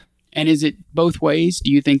kids. And is it both ways? Do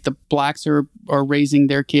you think the blacks are raising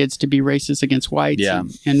their kids to be racist against whites? Yeah.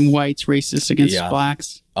 And whites racist against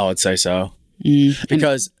blacks? I would say so.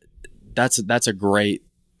 Because that's a great,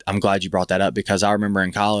 I'm glad you brought that up, because I remember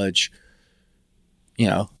in college,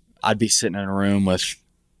 I'd be sitting in a room with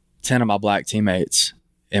 10 of my black teammates,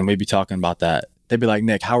 and we'd be talking about that. They'd be like,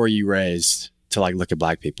 Nick, how were you raised to look at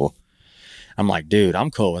black people? I'm like, dude,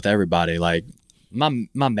 I'm cool with everybody. Like, my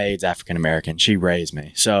maid's African American. She raised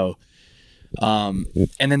me. So, and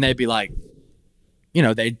then they'd be like,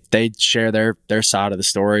 they'd share their side of the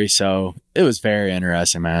story. So it was very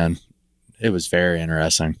interesting, man. It was very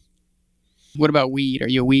interesting. What about weed? Are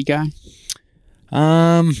you a weed guy?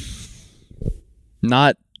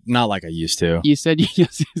 Not like I used to. You said, I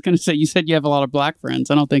was going to say, you said you have a lot of black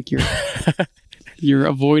friends. I don't think you're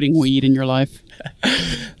avoiding weed in your life.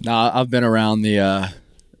 No, I've been around the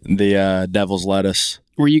Devil's Lettuce.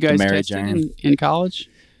 Were you guys tested in college?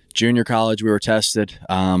 Junior college, we were tested.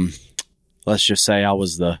 Let's just say I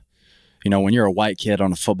was when you're a white kid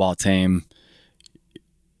on a football team,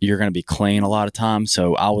 you're going to be clean a lot of times.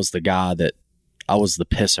 So I was the guy I was the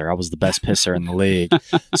pisser. I was the best pisser in the league.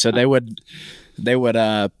 So they would,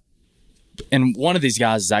 and one of these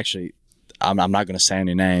guys is actually, I'm not going to say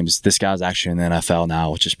any names. This guy's actually in the NFL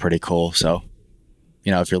now, which is pretty cool. So,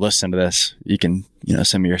 if you're listening to this, you can,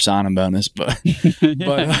 send me your signing bonus, but he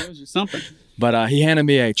handed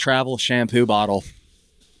me a travel shampoo bottle.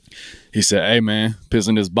 He said, hey man, piss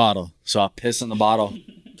in this bottle. So I piss in the bottle,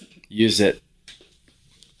 use it,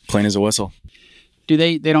 clean as a whistle. Do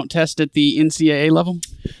they don't test at the NCAA level?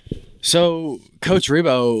 So Coach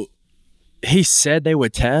Rebo, he said they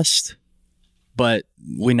would test, but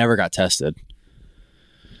we never got tested.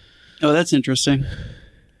 Oh, that's interesting.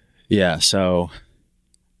 Yeah, so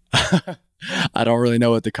I don't really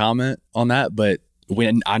know what to comment on that, but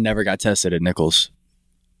I never got tested at Nicholls.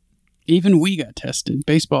 Even we got tested,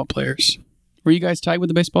 baseball players. Were you guys tight with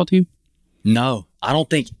the baseball team? No, I don't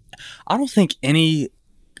think any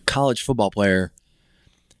college football player,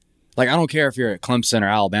 I don't care if you're at Clemson or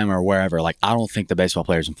Alabama or wherever, I don't think the baseball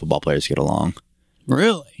players and football players get along.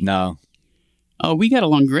 Really? No. Oh, we got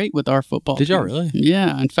along great with our football team. Did y'all really?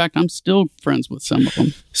 Yeah. In fact, I'm still friends with some of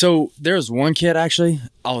them. So there's one kid, actually,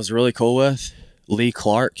 I was really cool with, Lee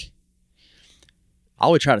Clark. I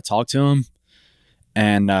would try to talk to them.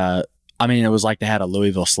 And, I mean, it was like they had a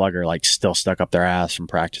Louisville Slugger, like, still stuck up their ass from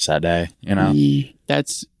practice that day, you know?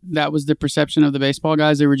 That was the perception of the baseball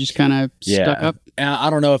guys. They were just kind of stuck up. And I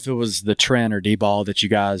don't know if it was the Trent or D-ball that you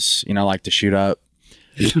guys, you know, like to shoot up.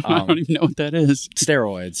 I don't even know what that is.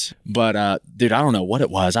 Steroids. But, dude, I don't know what it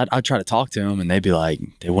was. I'd try to talk to them, and they'd be like,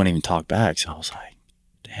 they wouldn't even talk back. So I was like,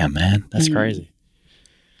 damn, man, that's crazy.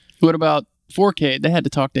 What about 4K? They had to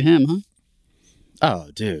talk to him, huh?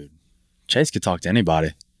 Oh, dude. Chase could talk to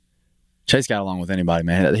anybody. Chase got along with anybody,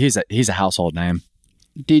 man. He's a household name.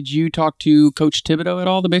 Did you talk to Coach Thibodeau at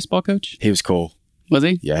all, the baseball coach? He was cool. Was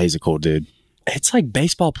he? Yeah, he's a cool dude. It's like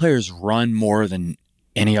baseball players run more than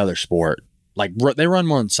any other sport. Like, they run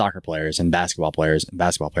more than soccer players and basketball players. And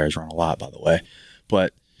basketball players run a lot, by the way.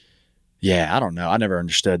 But, yeah, I don't know. I never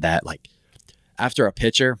understood that. Like, after a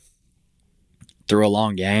pitcher through a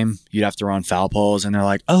long game, you'd have to run foul poles, and they're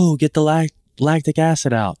like, oh, get the lactic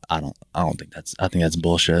acid out. I don't think I think that's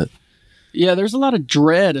bullshit. Yeah, there's a lot of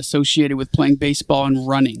dread associated with playing baseball and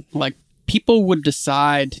running. Like, kids would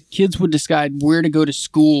decide where to go to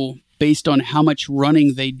school based on how much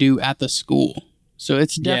running they do at the school. So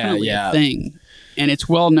it's definitely a thing. And it's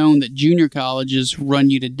well known that junior colleges run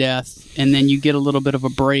you to death, and then you get a little bit of a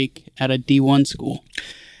break at a D1 school.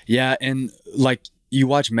 Yeah, and like you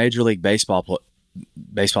watch Major League Baseball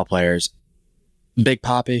players, Big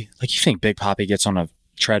Papi, like you think Big Papi gets on a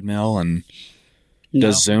treadmill and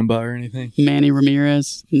does Zumba or anything? Manny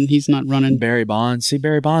Ramirez, he's not running. Barry Bonds. See,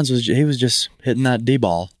 Barry Bonds was just hitting that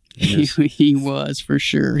D-ball. He was, for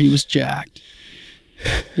sure. He was jacked.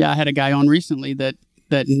 Yeah, I had a guy on recently that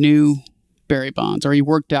knew Barry Bonds, or he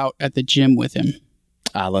worked out at the gym with him.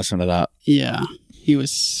 I listened to that. Yeah. He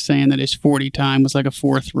was saying that his 40 time was like a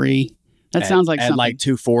 4.3. That sounds like something. At like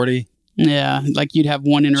 240? Yeah, like you'd have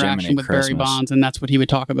one interaction Jiminy with Christmas. Barry Bonds, and that's what he would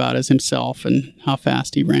talk about as himself and how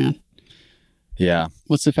fast he ran. Yeah.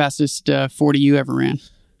 What's the fastest 40 you ever ran?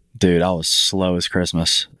 Dude, I was slow as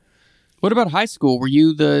Christmas. What about high school? Were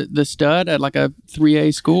you the stud at like a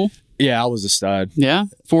 3A school? Yeah, I was a stud. Yeah?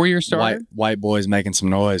 4-year starter? White boys making some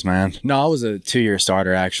noise, man. No, I was a 2-year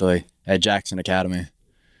starter, actually, at Jackson Academy.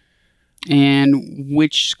 And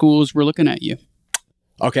which schools were looking at you?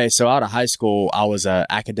 Okay, so out of high school, I was an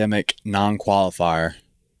academic non-qualifier.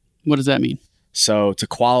 What does that mean? So to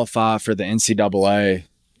qualify for the NCAA,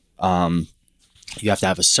 you have to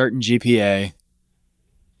have a certain GPA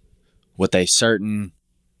with a certain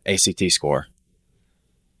ACT score.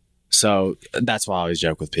 So that's why I always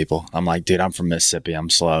joke with people. I'm like, dude, I'm from Mississippi. I'm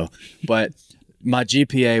slow. But my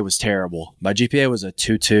GPA was terrible. My GPA was a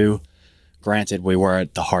 2.2. Granted, we were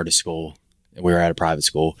at the hardest school. We were at a private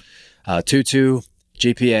school. 2.2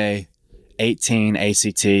 GPA, 18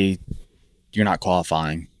 ACT. You're not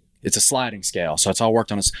qualifying. It's a sliding scale. So it's all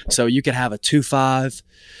worked on us. So you could have a 2.5.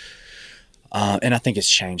 And I think it's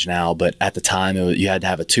changed now, but at the time you had to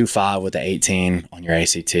have a 2.5 with an 18 on your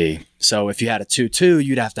ACT. So if you had a 2.2,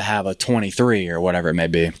 you'd have to have a 23 or whatever it may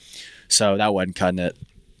be. So that wasn't cutting it.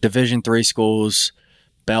 Division III schools,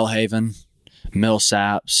 Belhaven,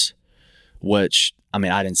 Millsaps, which, I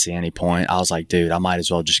mean, I didn't see any point. I was like, dude, I might as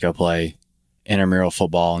well just go play intramural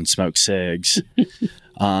football and smoke cigs.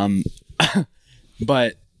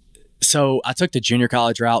 But so I took the junior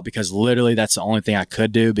college route because literally that's the only thing I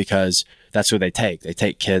could do, because that's what they take. They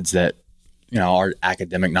take kids that, you know, are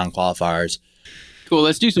academic non-qualifiers. Cool.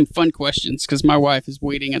 Let's do some fun questions because my wife is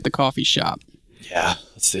waiting at the coffee shop. Yeah,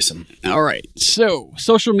 let's do some. All right. So,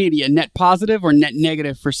 social media, net positive or net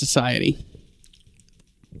negative for society?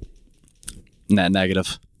 Net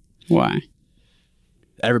negative. Why?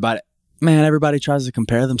 Everybody tries to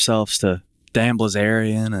compare themselves to Dan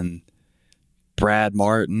Blazarian and Brad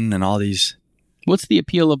Martin and all these. What's the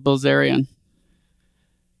appeal of Blazarian?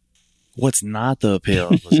 What's not the appeal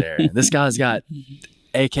of Blazarian? This guy's got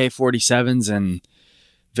AK-47s and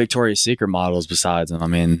Victoria's Secret models besides him. I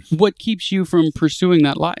mean, what keeps you from pursuing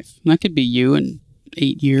that life? That could be you in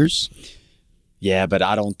 8 years. Yeah, but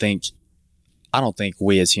I don't think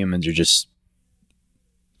we as humans are just.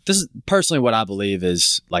 This is personally what I believe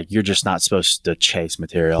is, like, you're just not supposed to chase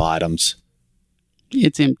material items.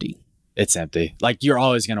 It's empty. It's empty. Like, you're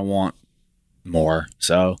always going to want more.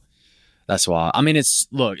 So that's why. I mean, it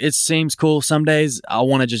seems cool. Some days I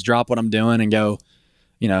want to just drop what I'm doing and go,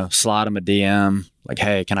 you know, slide them a DM. Like,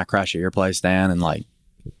 hey, can I crash at your place, Dan? And like,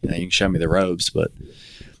 you know, you can show me the ropes. But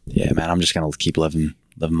yeah, man, I'm just going to keep living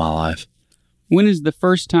my life. When is the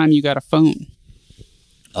first time you got a phone?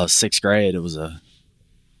 6th grade. It was a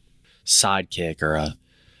Sidekick or it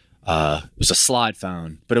was a slide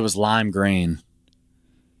phone, but it was lime green.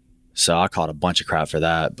 So I caught a bunch of crap for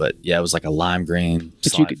that. But yeah, it was like a lime green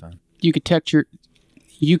slide phone. You could text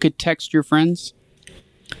You could text your friends?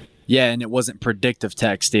 Yeah, and it wasn't predictive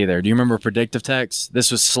text either. Do you remember predictive text? This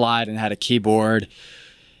was slide and had a keyboard,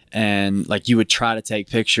 and like you would try to take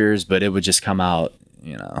pictures, but it would just come out,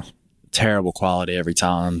 terrible quality every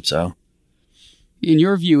time. So, in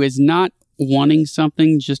your view, is not wanting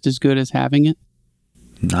something just as good as having it?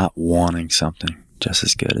 Not wanting something just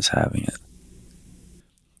as good as having it.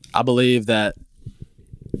 I believe that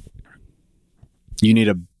you need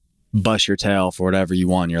to bust your tail for whatever you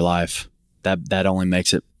want in your life. That only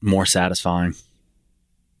makes it more satisfying.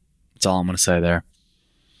 That's all I'm going to say there.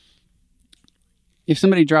 If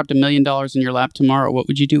somebody dropped $1 million in your lap tomorrow, what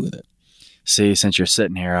would you do with it? See, since you're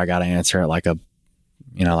sitting here, I got to answer it like a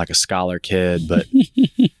scholar kid. But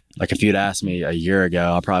like if you'd asked me a year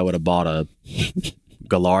ago, I probably would have bought a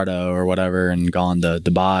Gallardo or whatever and gone to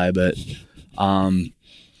Dubai. But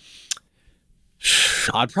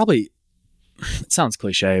I'd probably, it sounds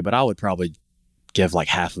cliche, but I would probably give like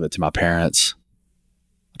half of it to my parents.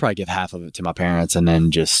 I'd probably give half of it to my parents and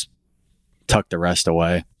then just tuck the rest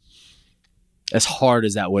away. As hard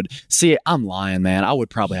as that would... See, I'm lying, man. I would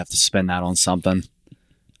probably have to spend that on something,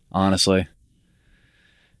 honestly.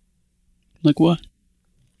 Like what?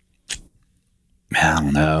 Man, I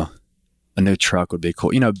don't know. A new truck would be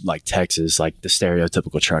cool. Like Texas, like the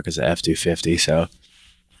stereotypical truck is an F-250. So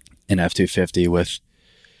an F-250 with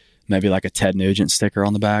maybe like a Ted Nugent sticker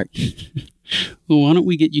on the back. Well, why don't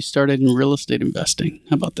we get you started in real estate investing?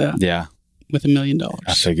 How about that? Yeah. With $1 million.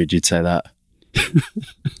 I figured you'd say that.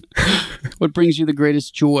 What brings you the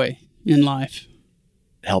greatest joy in life?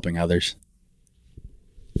 Helping others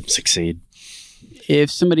succeed.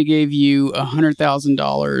 If somebody gave you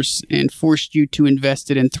 $100,000 and forced you to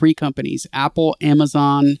invest it in 3 companies, Apple,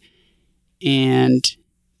 Amazon, and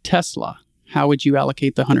Tesla, how would you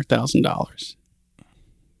allocate the $100,000?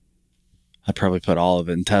 I'd probably put all of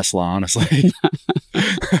it in Tesla, honestly.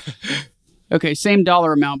 Okay, same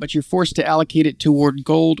dollar amount, but you're forced to allocate it toward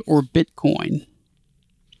gold or Bitcoin.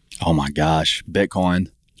 Oh my gosh,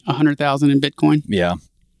 Bitcoin. 100,000 in Bitcoin? Yeah.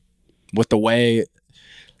 With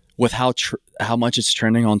how much it's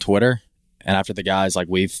trending on Twitter, and after the guys like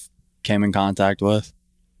we've came in contact with,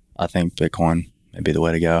 I think Bitcoin may be the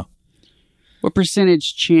way to go. What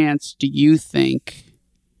percentage chance do you think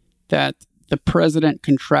that the president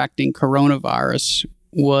contracting coronavirus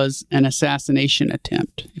was an assassination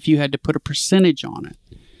attempt? If you had to put a percentage on it,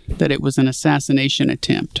 that it was an assassination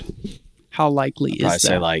attempt, how likely is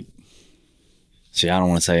that? I'd say I don't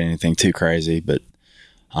want to say anything too crazy, but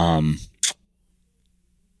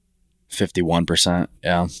 51%.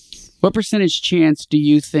 Yeah. What percentage chance do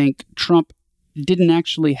you think Trump didn't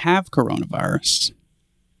actually have coronavirus?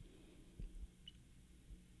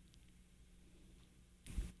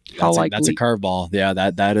 That's a curveball. Yeah,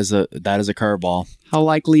 that is a curveball. How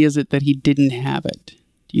likely is it that he didn't have it?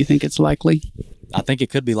 Do you think it's likely? I think it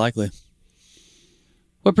could be likely.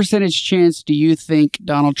 What percentage chance do you think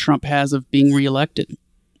Donald Trump has of being reelected?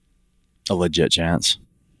 A legit chance.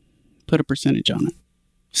 Put a percentage on it.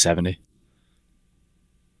 70.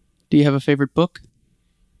 Do you have a favorite book?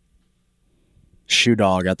 Shoe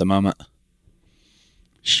Dog at the moment.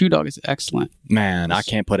 Shoe Dog is excellent. Man, I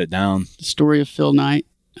can't put it down. The story of Phil Knight.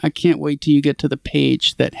 I can't wait till you get to the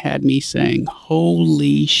page that had me saying,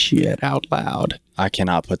 holy shit, out loud. I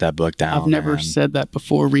cannot put that book down. I've never said that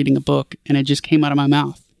before reading a book, and it just came out of my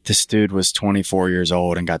mouth. This dude was 24 years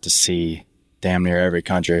old and got to see damn near every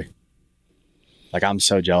country. Like, I'm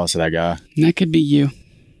so jealous of that guy. And that could be you.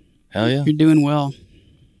 Hell yeah. You're doing well.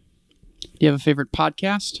 Do you have a favorite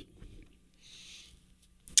podcast?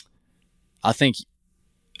 I think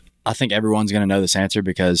everyone's going to know this answer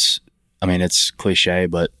because, I mean, it's cliche,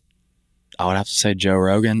 but I would have to say Joe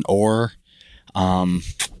Rogan or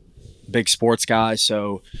big sports guy.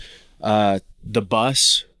 So The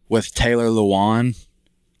Bus with Taylor Lewan,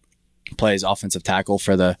 plays offensive tackle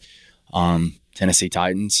for the Tennessee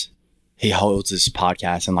Titans. He holds his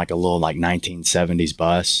podcast in like a little like 1970s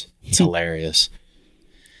bus. It's hilarious.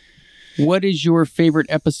 What is your favorite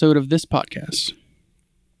episode of this podcast?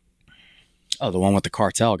 Oh, the one with the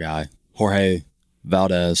cartel guy, Jorge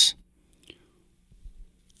Valdez.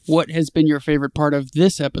 What has been your favorite part of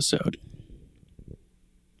this episode?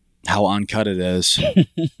 How uncut it is.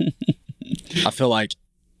 I feel like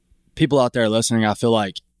people out there listening, I feel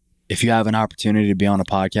like if you have an opportunity to be on a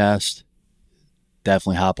podcast,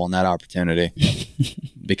 definitely hop on that opportunity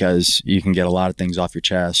because you can get a lot of things off your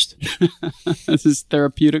chest. This is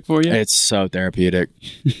therapeutic for you? It's so therapeutic.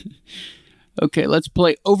 Okay, let's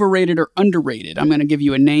play overrated or underrated. I'm going to give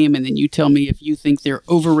you a name and then you tell me if you think they're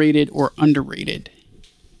overrated or underrated.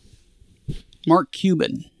 Mark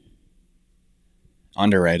Cuban.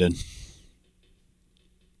 Underrated.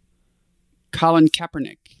 Colin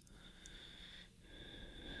Kaepernick.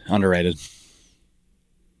 Underrated.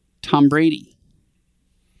 Tom Brady.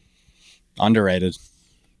 Underrated.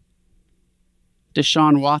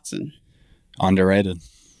 Deshaun Watson. Underrated.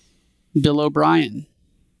 Bill O'Brien.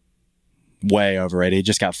 Way overrated. He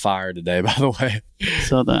just got fired today, by the way.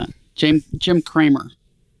 So that. Jim Cramer.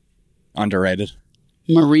 Underrated.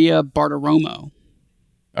 Maria Bartiromo.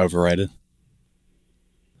 Overrated.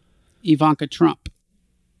 Ivanka Trump.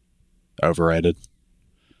 Overrated.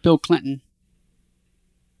 Bill Clinton.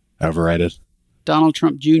 Overrated. Donald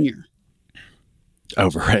Trump Jr.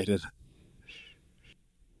 Overrated.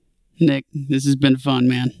 Nick, this has been fun,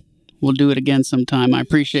 man. We'll do it again sometime. I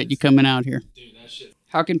appreciate you coming out here.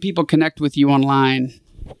 How can people connect with you online?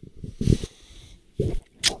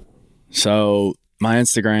 So my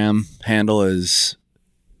Instagram handle is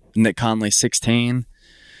Nick Conley 16,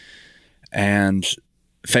 and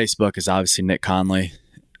Facebook is obviously Nick Conley,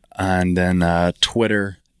 and then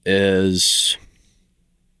Twitter is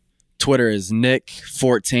Nick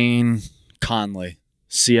 14 Conley,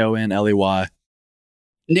 Conley.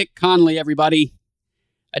 Nick Conley, everybody.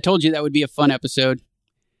 I told you that would be a fun episode.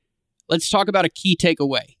 Let's talk about a key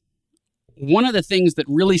takeaway. One of the things that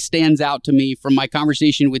really stands out to me from my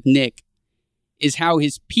conversation with Nick is how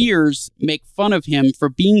his peers make fun of him for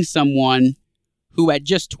being someone who at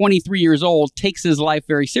just 23 years old takes his life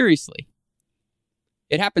very seriously.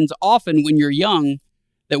 It happens often when you're young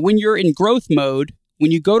that when you're in growth mode,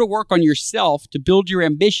 when you go to work on yourself to build your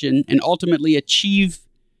ambition and ultimately achieve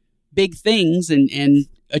big things and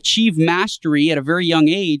achieve mastery at a very young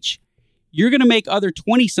age, you're going to make other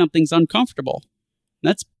 20-somethings uncomfortable.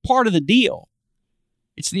 That's part of the deal.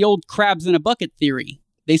 It's the old crabs in a bucket theory.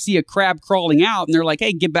 They see a crab crawling out and they're like,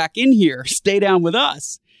 hey, get back in here. Stay down with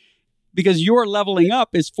us. Because your leveling up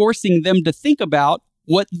is forcing them to think about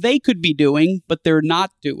what they could be doing, but they're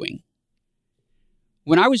not doing.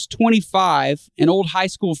 When I was 25, an old high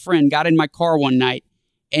school friend got in my car one night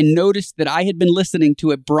and noticed that I had been listening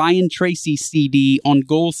to a Brian Tracy CD on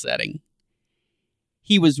goal setting.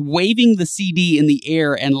 He was waving the CD in the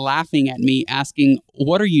air and laughing at me, asking,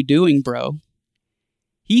 what are you doing, bro?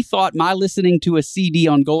 He thought my listening to a CD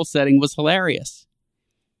on goal setting was hilarious.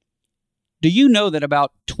 Do you know that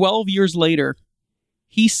about 12 years later,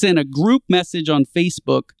 he sent a group message on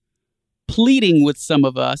Facebook pleading with some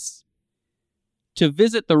of us to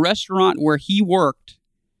visit the restaurant where he worked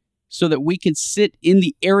so that we could sit in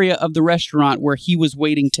the area of the restaurant where he was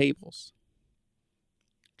waiting tables.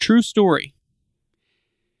 True story.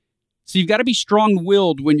 So you've got to be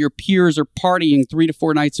strong-willed when your peers are partying 3 to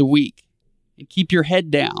 4 nights a week. And keep your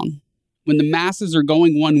head down. When the masses are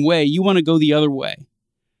going one way, you want to go the other way.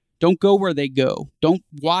 Don't go where they go. Don't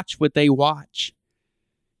watch what they watch.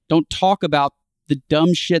 Don't talk about the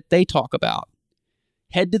dumb shit they talk about.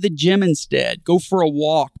 Head to the gym instead. Go for a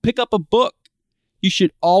walk. Pick up a book. You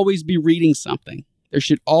should always be reading something. There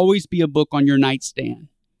should always be a book on your nightstand.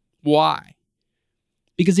 Why?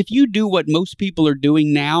 Because if you do what most people are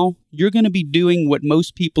doing now, you're going to be doing what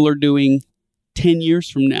most people are doing 10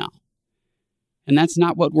 years from now. And that's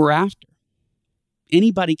not what we're after.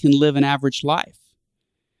 Anybody can live an average life,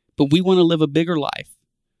 but we want to live a bigger life.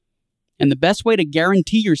 And the best way to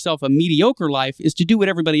guarantee yourself a mediocre life is to do what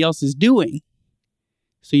everybody else is doing.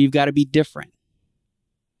 So you've got to be different.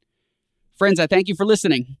 Friends, I thank you for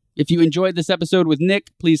listening. If you enjoyed this episode with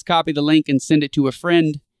Nick, please copy the link and send it to a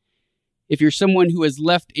friend. If you're someone who has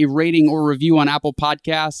left a rating or review on Apple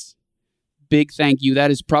Podcasts, big thank you.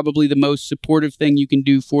 That is probably the most supportive thing you can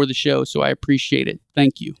do for the show, so I appreciate it.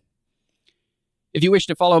 Thank you. If you wish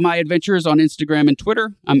to follow my adventures on Instagram and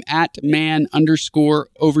Twitter, I'm at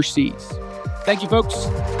man_overseas. Thank you, folks.